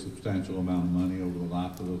save a substantial amount of money over the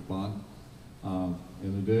life of those bonds. In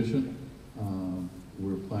addition,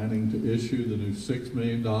 we're planning to issue the new $6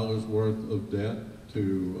 million worth of debt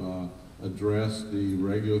to address the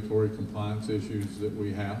regulatory compliance issues that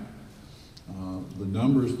we have. The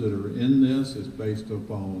numbers that are in this is based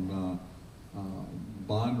upon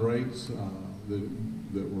bond rates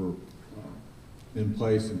that were in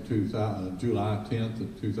place in July 10th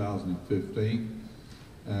of 2015,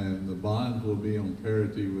 and the bonds will be on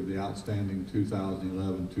parity with the outstanding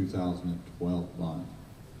 2011-2012 bond.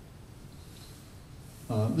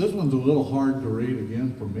 This one's a little hard to read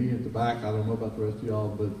again for me at the back. I don't know about the rest of y'all,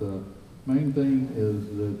 but the main thing is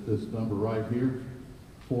that this number right here,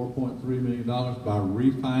 $4.3 million, by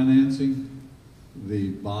refinancing the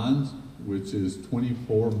bonds, which is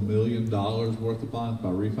 $24 million worth of bonds, by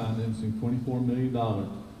refinancing $24 million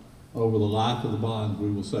over the life of the bonds, we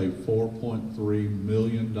will save $4.3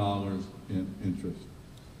 million in interest.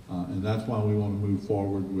 And that's why we want to move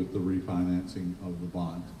forward with the refinancing of the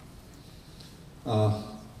bonds.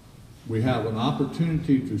 We have an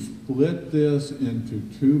opportunity to split this into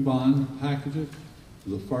two bond packages.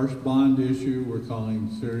 The first bond issue we're calling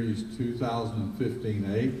Series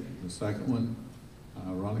 2015A. The second one,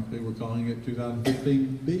 ironically, we're calling it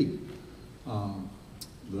 2015B.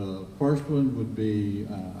 The first one would be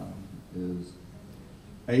is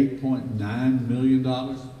 $8.9 million.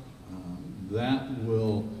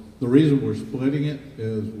 The reason we're splitting it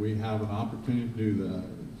is we have an opportunity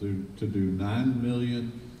to do $9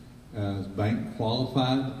 million as bank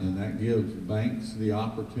qualified, and that gives banks the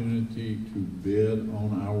opportunity to bid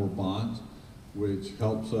on our bonds, which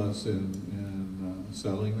helps us in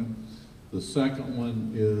selling them. The second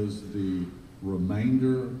one is the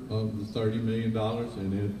remainder of the $30 million,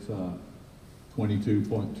 and it's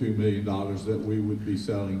 $22.2 million that we would be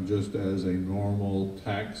selling just as a normal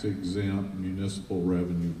tax-exempt municipal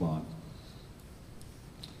revenue bond.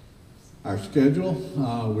 Our schedule,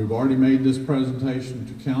 we've already made this presentation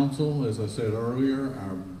to council. As I said earlier,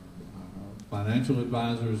 our financial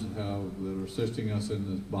advisors that are assisting us in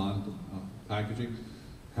this bond packaging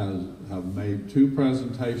have made two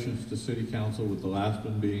presentations to City Council, with the last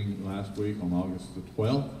one being last week on August the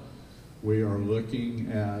 12th. We are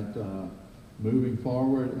looking at moving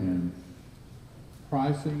forward and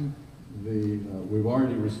pricing. We've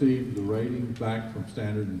already received the ratings back from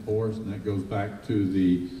Standard & Poor's, and that goes back to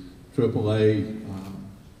the AAA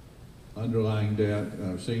underlying debt,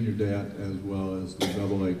 senior debt, as well as the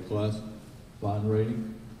AA plus bond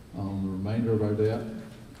rating on the remainder of our debt.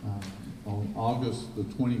 On August the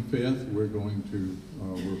 25th, we're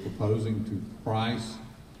proposing to price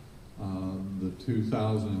the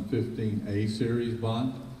 2015 A series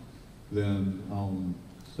bond. Then on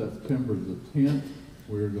September the 10th,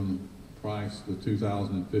 we're going to price the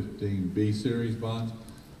 2015 B series bonds.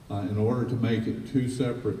 In order to make it two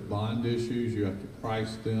separate bond issues, you have to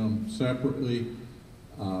price them separately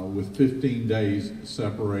with 15 days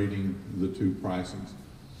separating the two pricings.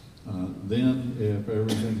 Then, if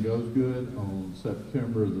everything goes good, on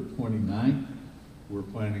September the 29th, we're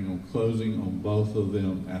planning on closing on both of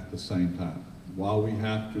them at the same time. While we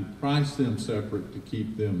have to price them separate to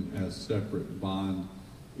keep them as separate bond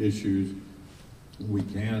issues, we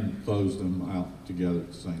can close them out together at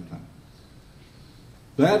the same time.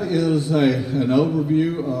 That is an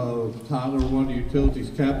overview of Tyler Water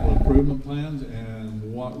Utilities capital improvement plans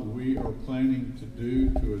and what we are planning to do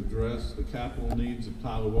to address the capital needs of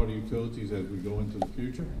Tyler Water Utilities as we go into the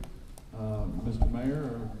future. Mr.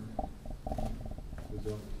 Mayor, would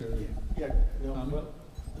you like to carry? Yeah. No,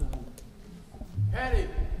 Patty.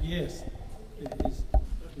 yes. Let's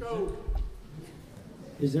go.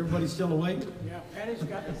 Is everybody still awake? Yeah, Patty's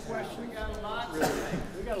got the question. We got a lot.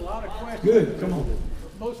 We got a lot of questions. Good. Come on.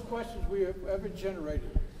 Most questions we have ever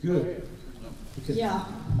generated. Good. Go ahead. Okay. Yeah.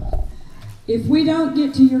 If we don't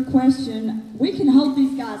get to your question, we can hold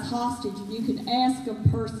these guys hostage and you can ask them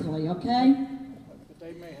personally, okay? But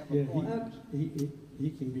they may have Yeah, a point. he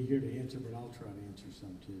can be here to answer, but I'll try to answer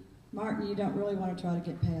some too. Martin, you don't really want to try to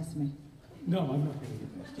get past me. No, I'm not going to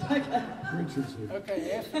get past it. Okay. Richard's here.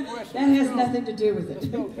 Okay, ask the question. That has nothing to do with Let's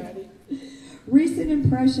it. go, Patty. Recent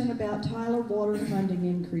impression about Tyler water funding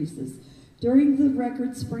increases. During the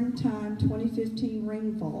record springtime 2015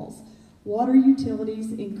 rainfalls, water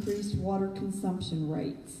utilities increased water consumption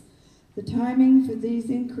rates. The timing for these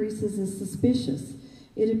increases is suspicious.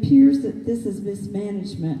 It appears that this is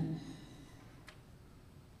mismanagement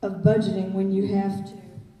of budgeting when you have to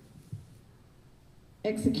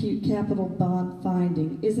execute capital bond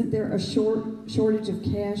funding. Isn't there a shortage of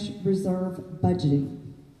cash reserve budgeting?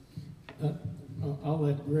 I'll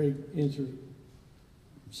let Greg answer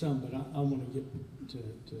some, but I want to get to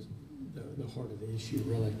the heart of the issue,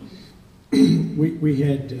 really. we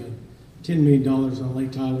had $10 million on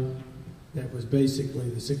Lake Tyler. That was basically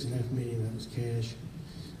the $6.5 million that was cash.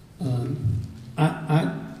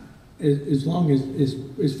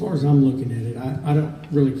 As far as I'm looking at it, I don't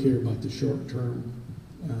really care about the short-term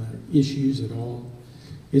issues at all.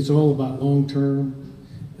 It's all about long-term.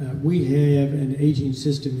 We have an aging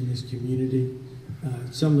system in this community.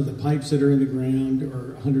 Some of the pipes that are in the ground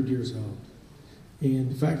are 100 years old. And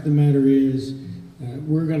the fact of the matter is,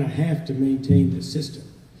 we're going to have to maintain the system.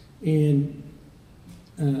 And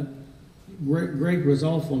Greg was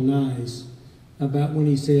awful nice about when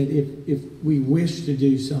he said if we wish to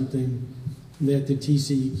do something that the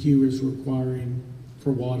TCEQ is requiring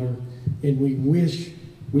for water, and we wish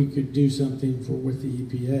we could do something with the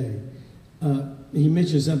EPA. He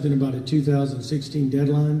mentioned something about a 2016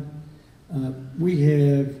 deadline. We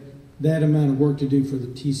have that amount of work to do for the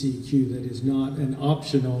TCEQ that is not an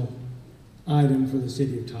optional item for the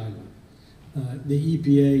city of Tyler. The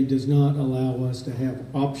EPA does not allow us to have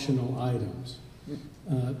optional items.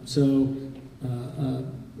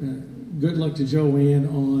 Good luck to Joanne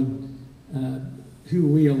on who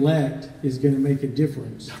we elect is going to make a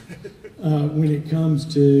difference when it comes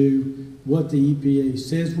to what the EPA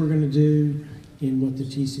says we're going to do and what the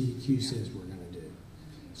TCEQ says we're going to do.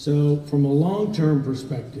 So from a long-term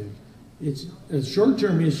perspective, it's a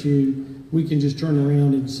short-term issue. We can just turn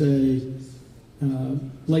around and say,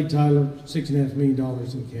 Lake Tyler, $6.5 million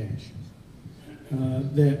in cash.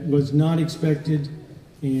 That was not expected,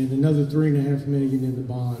 and another $3.5 million in the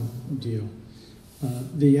bond deal.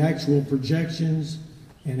 The actual projections,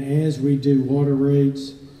 and as we do water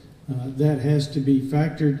rates, that has to be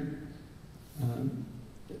factored.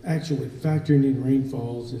 Actually, factoring in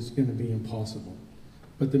rainfalls is going to be impossible.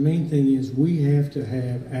 But the main thing is we have to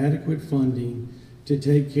have adequate funding to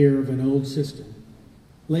take care of an old system.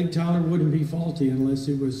 Lake Tyler wouldn't be faulty unless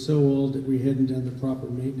it was so old that we hadn't done the proper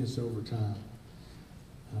maintenance over time.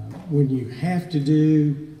 When you have to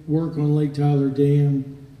do work on Lake Tyler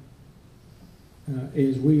Dam,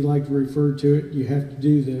 as we like to refer to it, you have to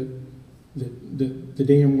do the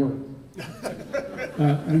damn work.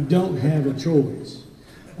 We don't have a choice.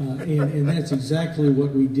 And that's exactly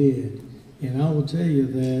what we did. And I will tell you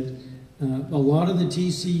that a lot of the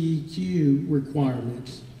TCEQ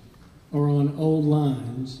requirements are on old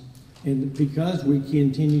lines, and because we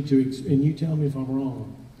continue to, and you tell me if I'm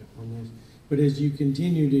wrong on this, but as you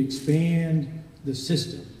continue to expand the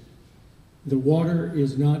system, the water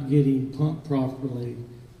is not getting pumped properly,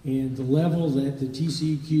 and the level that the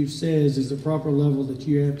TCEQ says is the proper level that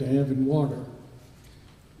you have to have in water,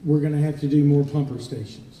 we're going to have to do more pumper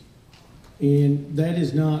stations. And that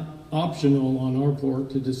is not optional on our part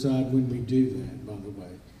to decide when we do that, by the way.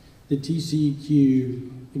 The TCEQ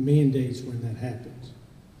mandates when that happens.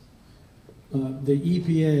 The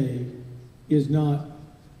EPA is not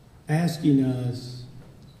asking us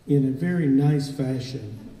in a very nice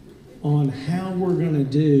fashion on how we're going to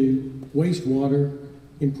do wastewater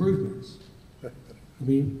improvements. I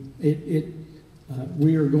mean,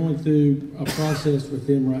 we are going through a process with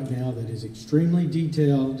them right now that is extremely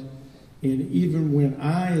detailed, and even when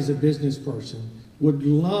I, as a business person, would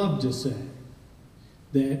love to say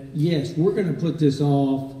that, yes, we're going to put this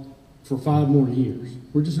off for 5 more years.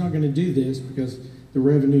 We're just not going to do this because the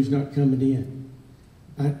revenue's not coming in.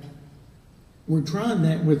 We're trying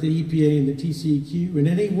that with the EPA and the TCEQ, and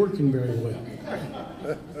it ain't working very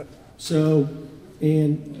well. So,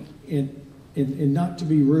 and not to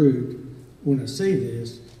be rude when I say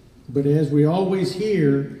this, but as we always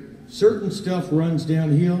hear, certain stuff runs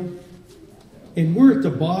downhill, and we're at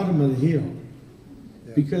the bottom of the hill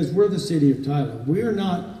because we're the city of Tyler. We're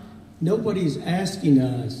not, nobody's asking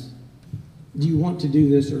us, do you want to do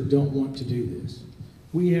this or don't want to do this?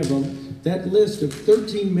 We have that list of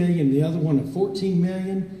 13 million, the other one of 14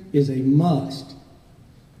 million is a must.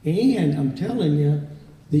 And I'm telling you,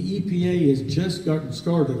 the EPA has just gotten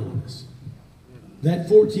started on us. That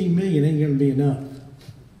 14 million ain't going to be enough.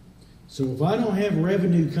 So if I don't have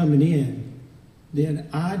revenue coming in, then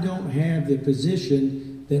I don't have the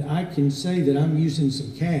position that I can say that I'm using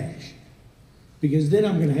some cash. Because then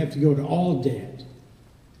I'm going to have to go to all debt.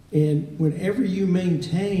 And whenever you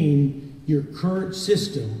maintain your current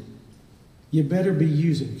system, you better be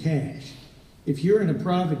using cash. If you're in a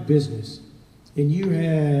private business and you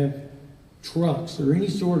have trucks or any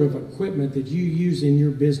sort of equipment that you use in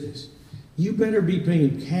your business, you better be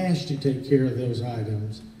paying cash to take care of those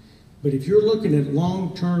items. But if you're looking at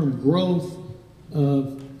long-term growth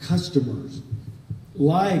of customers,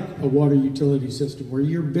 like a water utility system where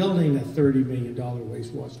you're building a $30 million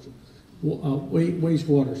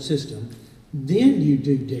wastewater system, then you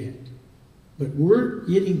do debt. But we're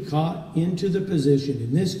getting caught into the position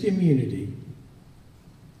in this community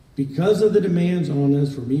because of the demands on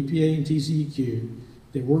us from EPA and TCEQ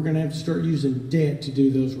that we're going to have to start using debt to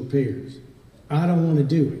do those repairs. I don't want to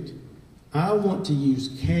do it. I want to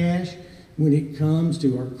use cash when it comes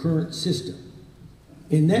to our current system.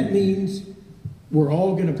 And that means we're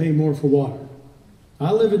all going to pay more for water.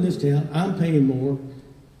 I live in this town. I'm paying more.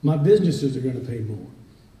 My businesses are going to pay more.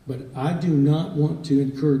 But I do not want to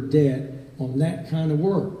incur debt on that kind of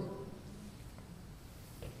work.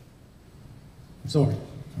 Sorry.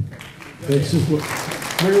 That's just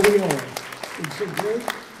where we are. And so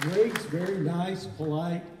Greg's very nice,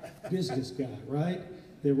 polite business guy, right?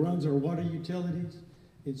 That runs our water utilities.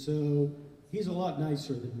 And so he's a lot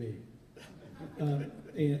nicer than me.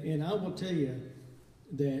 And I will tell you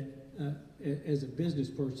that as a business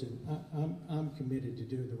person, I'm committed to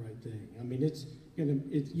doing the right thing. I mean,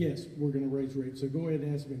 yes, we're gonna raise rates. So go ahead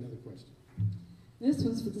and ask me another question. This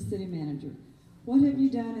one's for the city manager. What have you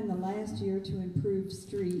done in the last year to improve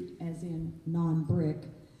street, as in non-brick,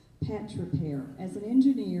 patch repair? As an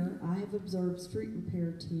engineer, I have observed street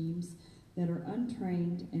repair teams that are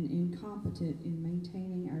untrained and incompetent in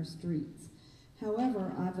maintaining our streets.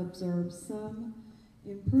 However, I've observed some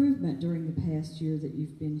improvement during the past year that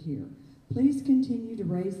you've been here. Please continue to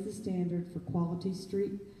raise the standard for quality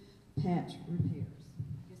street patch repairs. I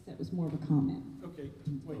guess that was more of a comment. Okay,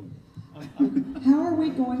 wait. How are we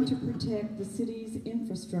going to protect the city's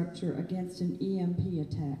infrastructure against an EMP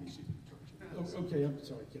attack? Okay, I'm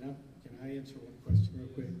sorry. Can I answer one question real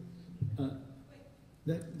quick?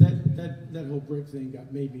 That whole brick thing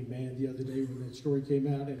made me mad the other day when that story came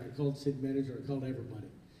out, and I called the city manager. I called everybody.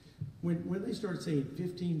 When they start saying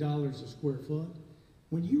 $15 a square foot,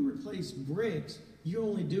 when you replace bricks, you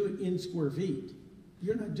only do it in square feet.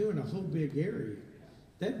 You're not doing a whole big area.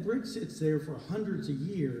 That brick sits there for hundreds of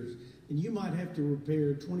years, and you might have to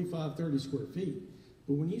repair 25, 30 square feet.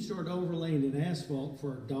 But when you start overlaying an asphalt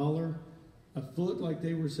for $1 a foot, like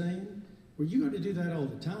they were saying, well, you got to do that all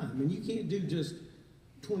the time. And you can't do just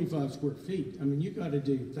 25 square feet. I mean, you got to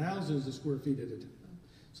do thousands of square feet at a time.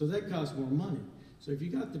 So that costs more money. So if you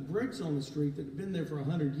got the bricks on the street that have been there for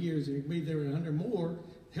 100 years and you can be there 100 more,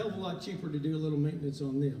 hell of a lot cheaper to do a little maintenance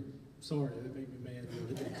on them. Sorry, that made me mad the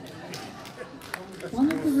other day.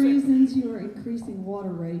 One of the reasons you are increasing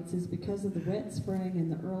water rates is because of the wet spring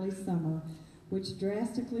and the early summer, which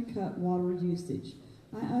drastically cut water usage.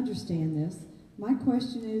 I understand this. My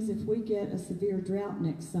question is, if we get a severe drought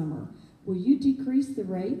next summer, will you decrease the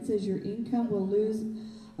rates as your income will lose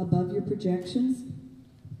above your projections?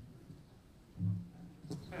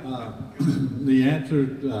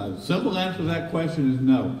 The simple answer to that question is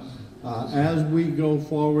no. As we go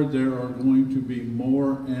forward, there are going to be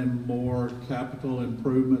more and more capital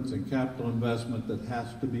improvements and capital investment that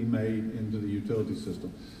has to be made into the utility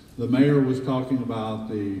system. The mayor was talking about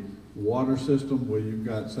the water system, where you've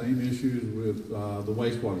got same issues with the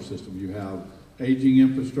wastewater system. You have aging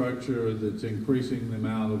infrastructure that's increasing the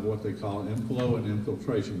amount of what they call inflow and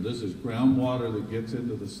infiltration. This is groundwater that gets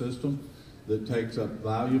into the system that takes up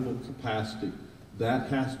valuable capacity. That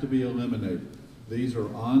has to be eliminated. These are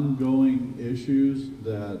ongoing issues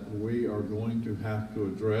that we are going to have to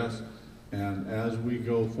address, and as we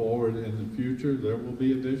go forward in the future, there will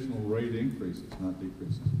be additional rate increases, not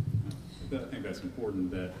decreases. I think that's important,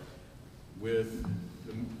 that when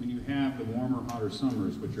you have the warmer, hotter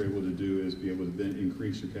summers, what you're able to do is be able to then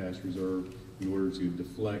increase your cash reserve in order to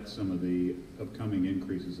deflect some of the upcoming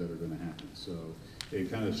increases that are going to happen. So it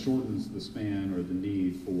kind of shortens the span or the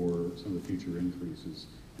need for some of the future increases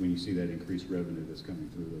when you see that increased revenue that's coming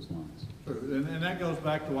through those lines. True. And that goes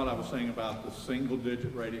back to what I was saying about the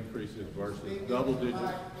single-digit rate increases versus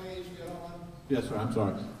double-digit. Yes, sir, I'm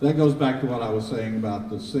sorry. That goes back to what I was saying about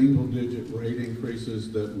the single-digit rate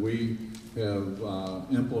increases that we have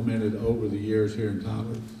implemented over the years here in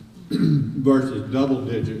Tyler versus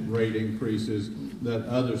double-digit rate increases that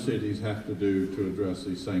other cities have to do to address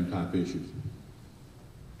these same type issues.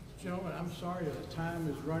 Gentlemen, I'm sorry, the time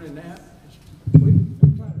is running out. We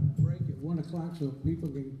try to break at 1 o'clock so people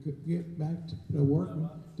can get back to their work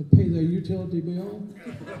to pay their utility bill.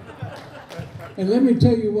 And let me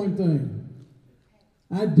tell you one thing.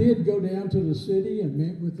 I did go down to the city and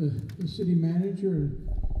met with the city manager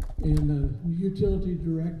and the utility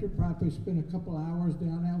director. Probably spent a couple hours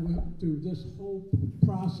down there. Went through this whole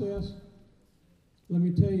process. Let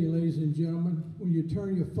me tell you, ladies and gentlemen, when you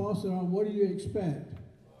turn your faucet on, what do you expect?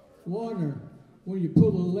 Water. When you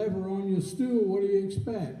pull the lever on your stool, what do you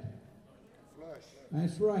expect? Flush.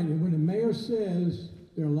 That's right. And when the mayor says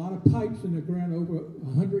there are a lot of pipes in the ground over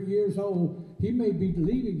 100 years old, he may be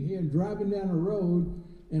leaving here and driving down the road,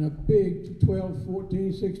 and a big 12,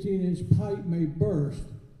 14, 16-inch pipe may burst,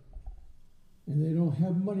 and they don't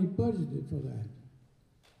have money budgeted for that.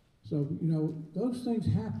 So, you know, those things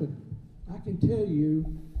happen. I can tell you,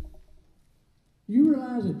 you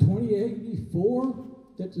realize at 2084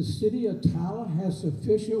 that the city of Tyler has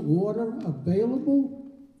sufficient water available?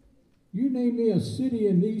 You name me a city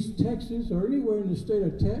in East Texas or anywhere in the state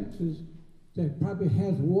of Texas that probably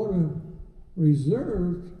has water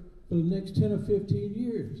reserved for the next 10 or 15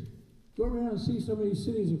 years. Go around and see some of these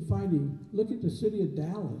cities are fighting. Look at the city of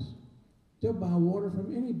Dallas. They'll buy water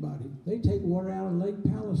from anybody. They take water out of Lake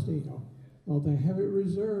Palestine, or they have it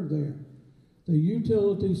reserved there. The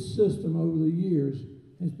utility system over the years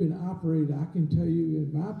has been operated, I can tell you,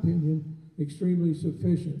 in my opinion, extremely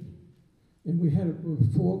sufficient. And we had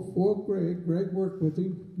before Greg worked with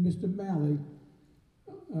him, Mr. Malley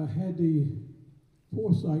had the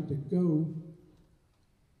foresight to go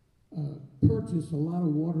purchase a lot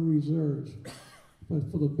of water reserves. But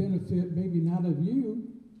for the benefit, maybe not of you,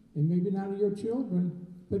 and maybe not of your children,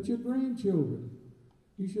 but your grandchildren.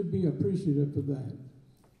 You should be appreciative of that.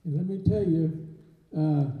 And let me tell you,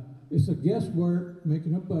 it's a guesswork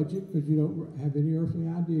making a budget because you don't have any earthly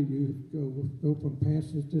idea. You go from past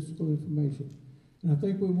statistical information. And I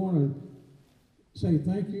think we want to say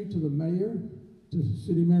thank you to the mayor, to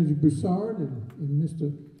City Manager Broussard, and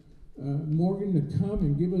Mr. Morgan to come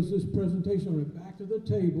and give us this presentation. On the back of the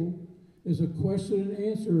table is a question and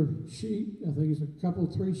answer sheet. I think it's a couple,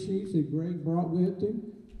 3 sheets that Greg brought with him.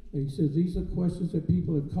 He says these are questions that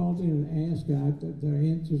people have called in and asked, their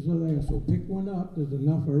answers are there. So pick one up. There's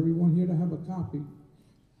enough for everyone here to have a copy.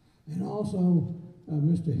 And also,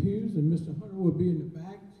 Mr. Hughes and Mr. Hunter will be in the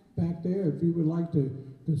back there. If you would like to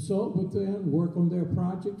consult with them, work on their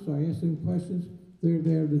projects, or ask them questions, they're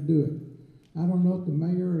there to do it. I don't know if the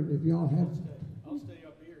mayor, if y'all have... I'll stay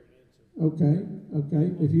up here and answer.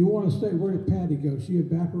 Okay. If you want to stay, where did Patty go? She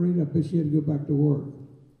evaporated. I bet she had to go back to work.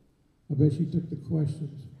 I bet she took the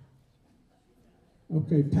questions.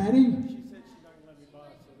 Okay, Patty? She said she's not going to let me buy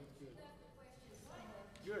it, so that's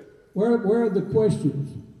good. Good. Where are the questions?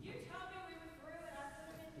 You told me we were through and I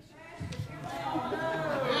put them in the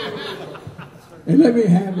trash. And let me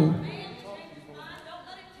have them. Man changes his mind. Don't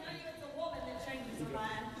let him tell you it's a woman that changes her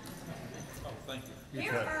mind. Oh, thank you.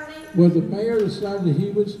 Here, Ernie. Well, the mayor decided that he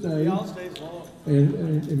would stay. Y'all stays long.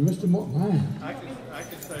 And Mr. Man. I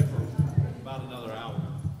can stay for about another hour.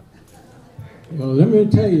 Well, let me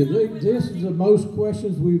tell you, this is the most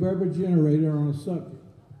questions we've ever generated on a subject.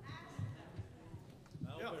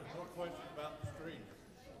 Now, there's more questions about the street.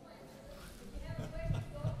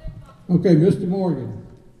 Okay, Mr. Morgan,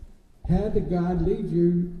 how did God lead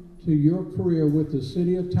you to your career with the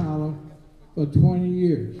city of Tyler for 20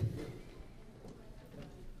 years?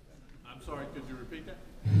 I'm sorry, could you repeat that?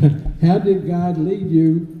 How did God lead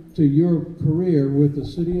you to your career with the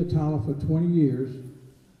city of Tyler for 20 years?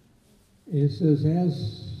 It says,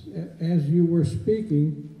 as you were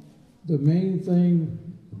speaking, the main thing,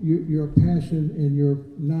 your passion and your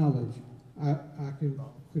knowledge. I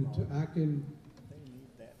can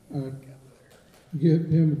give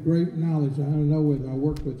him great knowledge. I don't know whether I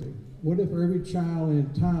worked with him. What if every child in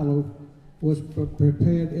Tyler was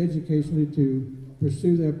prepared educationally to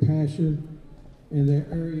pursue their passion and their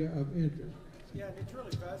area of interest? Yeah, it's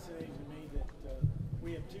really fascinating to me that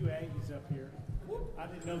we have 2 Aggies up here. I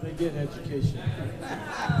didn't know they get education.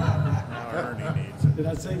 Now Ernie needs it. Did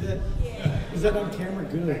I say that? Yeah. Is that on camera?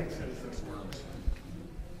 Good.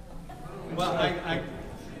 Well,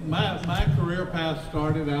 my career path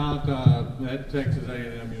started out at Texas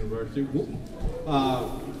A&M University.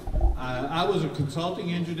 I was a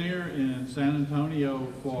consulting engineer in San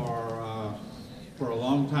Antonio for a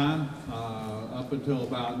long time, up until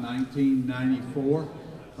about 1994.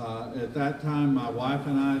 At that time, my wife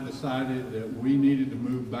and I decided that we needed to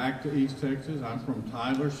move back to East Texas. I'm from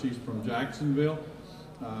Tyler. She's from Jacksonville.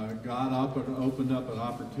 God opened up an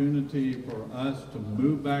opportunity for us to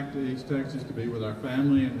move back to East Texas to be with our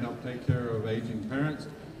family and help take care of aging parents.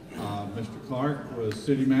 Mr. Clark was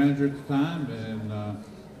city manager at the time and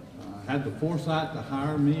had the foresight to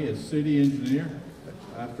hire me as city engineer.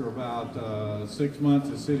 After about 6 months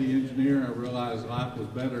as city engineer, I realized life was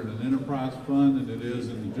better in an enterprise fund than it is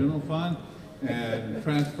in the general fund, and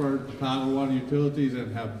transferred to Tyler Water Utilities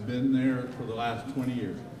and have been there for the last 20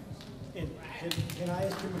 years. And can I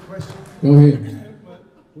ask him a question? Go ahead.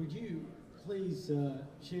 Would you please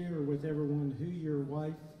share with everyone who your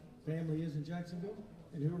wife, family is in Jacksonville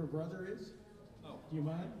and who her brother is? Oh. Do you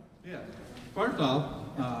mind? Yeah. First off,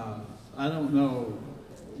 I don't know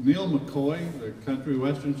Neil McCoy, the country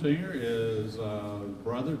western singer, is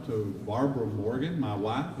brother to Barbara Morgan, my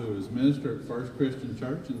wife, who is minister at First Christian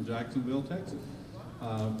Church in Jacksonville, Texas.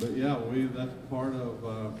 But yeah, that's part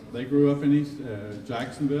of, they grew up in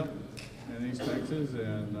Jacksonville in East Texas,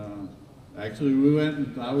 and actually we went,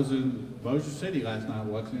 and I was in Bossier City last night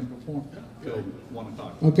watching him perform till 1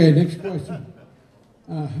 o'clock. Okay, next question.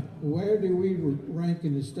 Where do we rank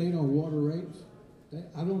in the state on water rates?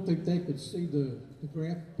 I don't think they could see the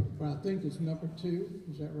graph, but I think it's number 2.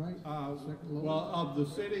 Is that right? Well, of the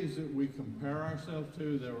cities that we compare ourselves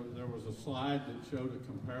to, there was a slide that showed a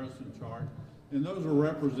comparison chart, and those are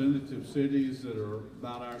representative cities that are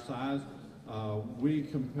about our size. We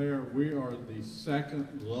are the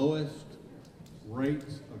second lowest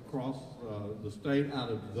rates across the state out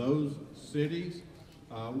of those cities.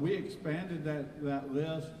 We expanded that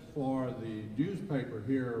list for the newspaper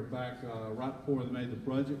here back right before they made the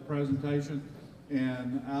budget presentation,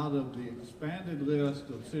 and out of the expanded list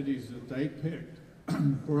of cities that they picked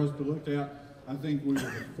for us to look at, I think we were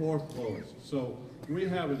the 4th lowest. So we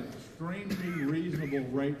have an extremely reasonable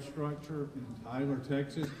rate structure in Tyler,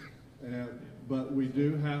 Texas, but we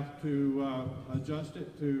do have to adjust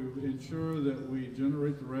it to ensure that we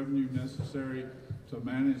generate the revenue necessary to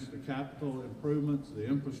manage the capital improvements, the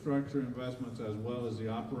infrastructure investments, as well as the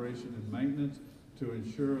operation and maintenance to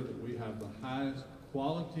ensure that we have the highest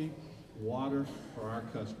quality water for our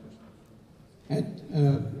customers.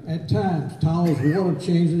 At times, Tyler's water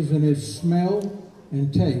changes in its smell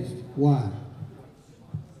and taste. Why?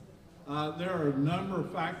 There are a number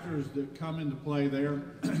of factors that come into play there.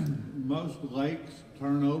 Most lakes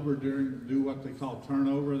turn over do what they call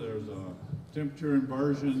turnover. There's a temperature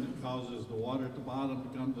inversion that causes the water at the bottom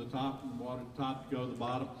to come to the top and the water at the top to go to the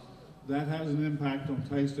bottom. That has an impact on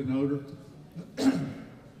taste and odor.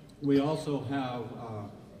 We also have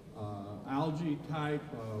algae type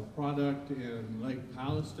product in Lake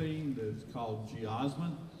Palestine that's called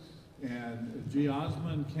geosmin. And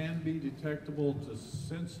geosmin can be detectable to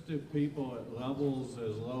sensitive people at levels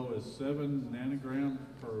as low as 7 nanograms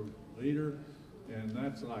per liter, and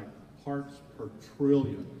that's like parts per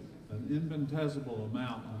trillion. An infinitesimal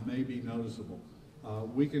amount may be noticeable.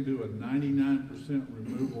 We can do a 99%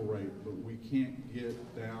 removal rate, but we can't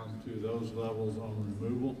get down to those levels on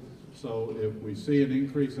removal. So if we see an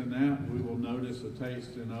increase in that, we will notice a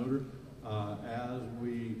taste and odor. As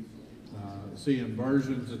we see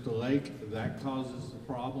inversions at the lake, that causes the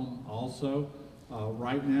problem also.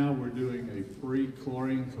 Right now we're doing a free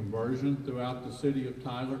chlorine conversion throughout the city of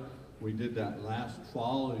Tyler. We did that last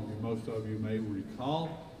fall, as most of you may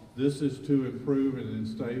recall. This is to improve and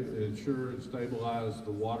ensure and stabilize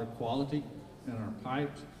the water quality in our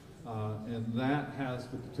pipes, and that has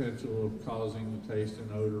the potential of causing the taste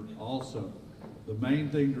and odor also. The main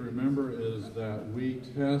thing to remember is that we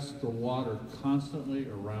test the water constantly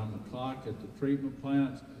around the clock at the treatment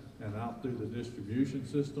plants and out through the distribution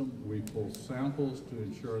system. We pull samples to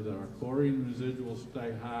ensure that our chlorine residuals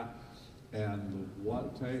stay high, and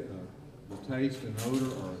the taste and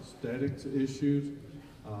odor are aesthetics issues,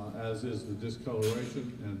 as is the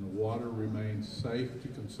discoloration, and the water remains safe to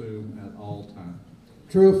consume at all times.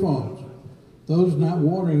 True or false? Those not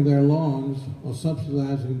watering their lawns are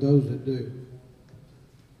subsidizing those that do.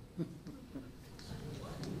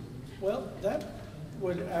 Well, that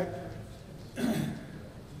would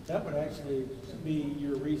actually be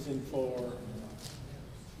your reason for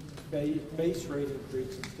base rate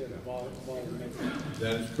increase instead of volume increase.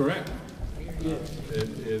 That is correct. Yes. It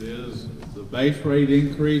is the base rate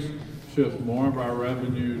increase shifts more of our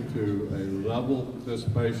revenue to a level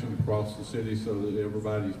participation across the city so that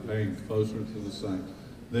everybody's paying closer to the same.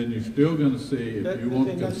 Then you're still going to see if you want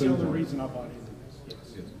to consume. That's the only reason I bought into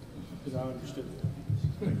this. Yes. Because I understood that.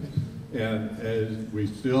 And as we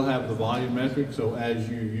still have the volumetric, so as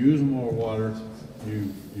you use more water,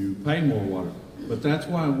 you pay more water. But that's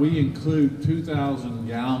why we include 2,000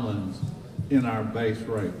 gallons in our base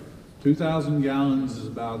rate. 2,000 gallons is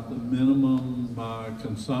about the minimum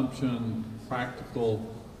consumption practical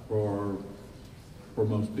for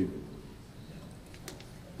most people.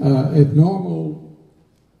 If normal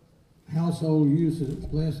household use is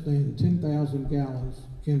less than 10,000 gallons,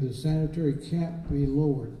 can the sanitary cap be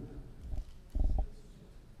lowered?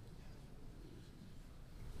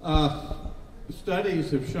 Studies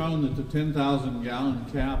have shown that the 10,000 gallon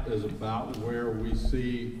cap is about where we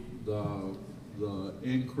see the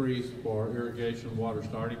increase for irrigation water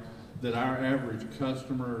starting, that our average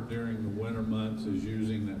customer during the winter months is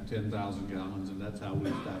using that 10,000 gallons, and that's how we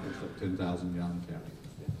established that 10,000 gallon cap.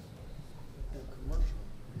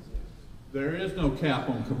 There is no cap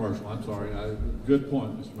on commercial. I'm sorry. Good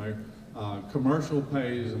point, Mr. Mayor. Commercial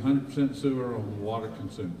pays 100% sewer on water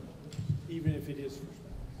consumed. Even if it is for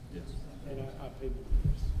Yes. and I pay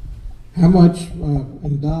the How much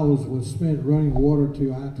in dollars was spent running water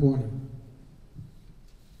to I-20?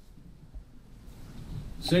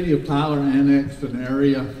 City of Tyler annexed an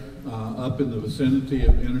area up in the vicinity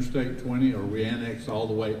of Interstate 20, or we annexed all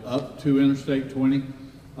the way up to Interstate 20,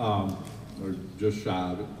 or just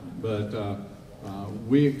shy of it. But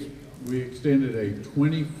we extended a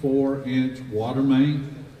 24-inch water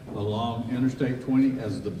main along Interstate 20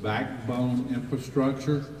 as the backbone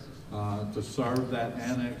infrastructure to serve that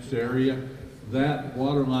annexed area. That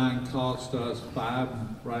water line cost us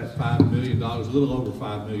 $5 million, a little over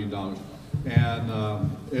 $5 million. And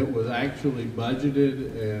it was actually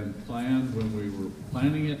budgeted and planned when we were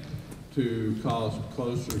planning it to cost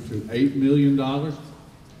closer to $8 million.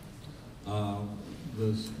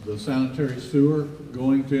 The sanitary sewer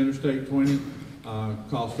going to Interstate 20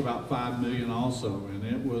 cost about $5 million also, and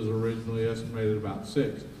it was originally estimated about $6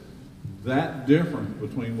 million. That difference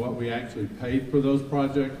between what we actually paid for those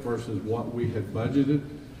projects versus what we had budgeted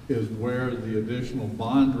is where the additional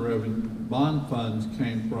bond funds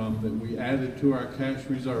came from that we added to our cash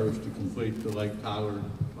reserves to complete the Lake Tyler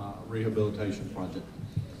rehabilitation project.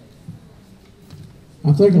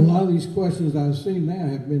 I think a lot of these questions I've seen now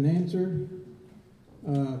have been answered.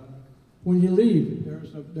 When you leave,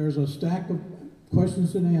 there's a stack of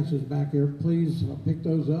questions and answers back there. Please pick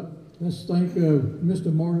those up. Let's thank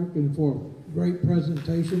Mr. Morgan for a great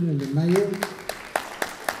presentation and the mayor.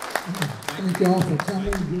 Thank you all for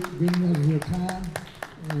coming, giving us your time,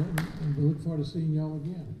 and we look forward to seeing y'all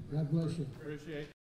again. God bless you. Appreciate it.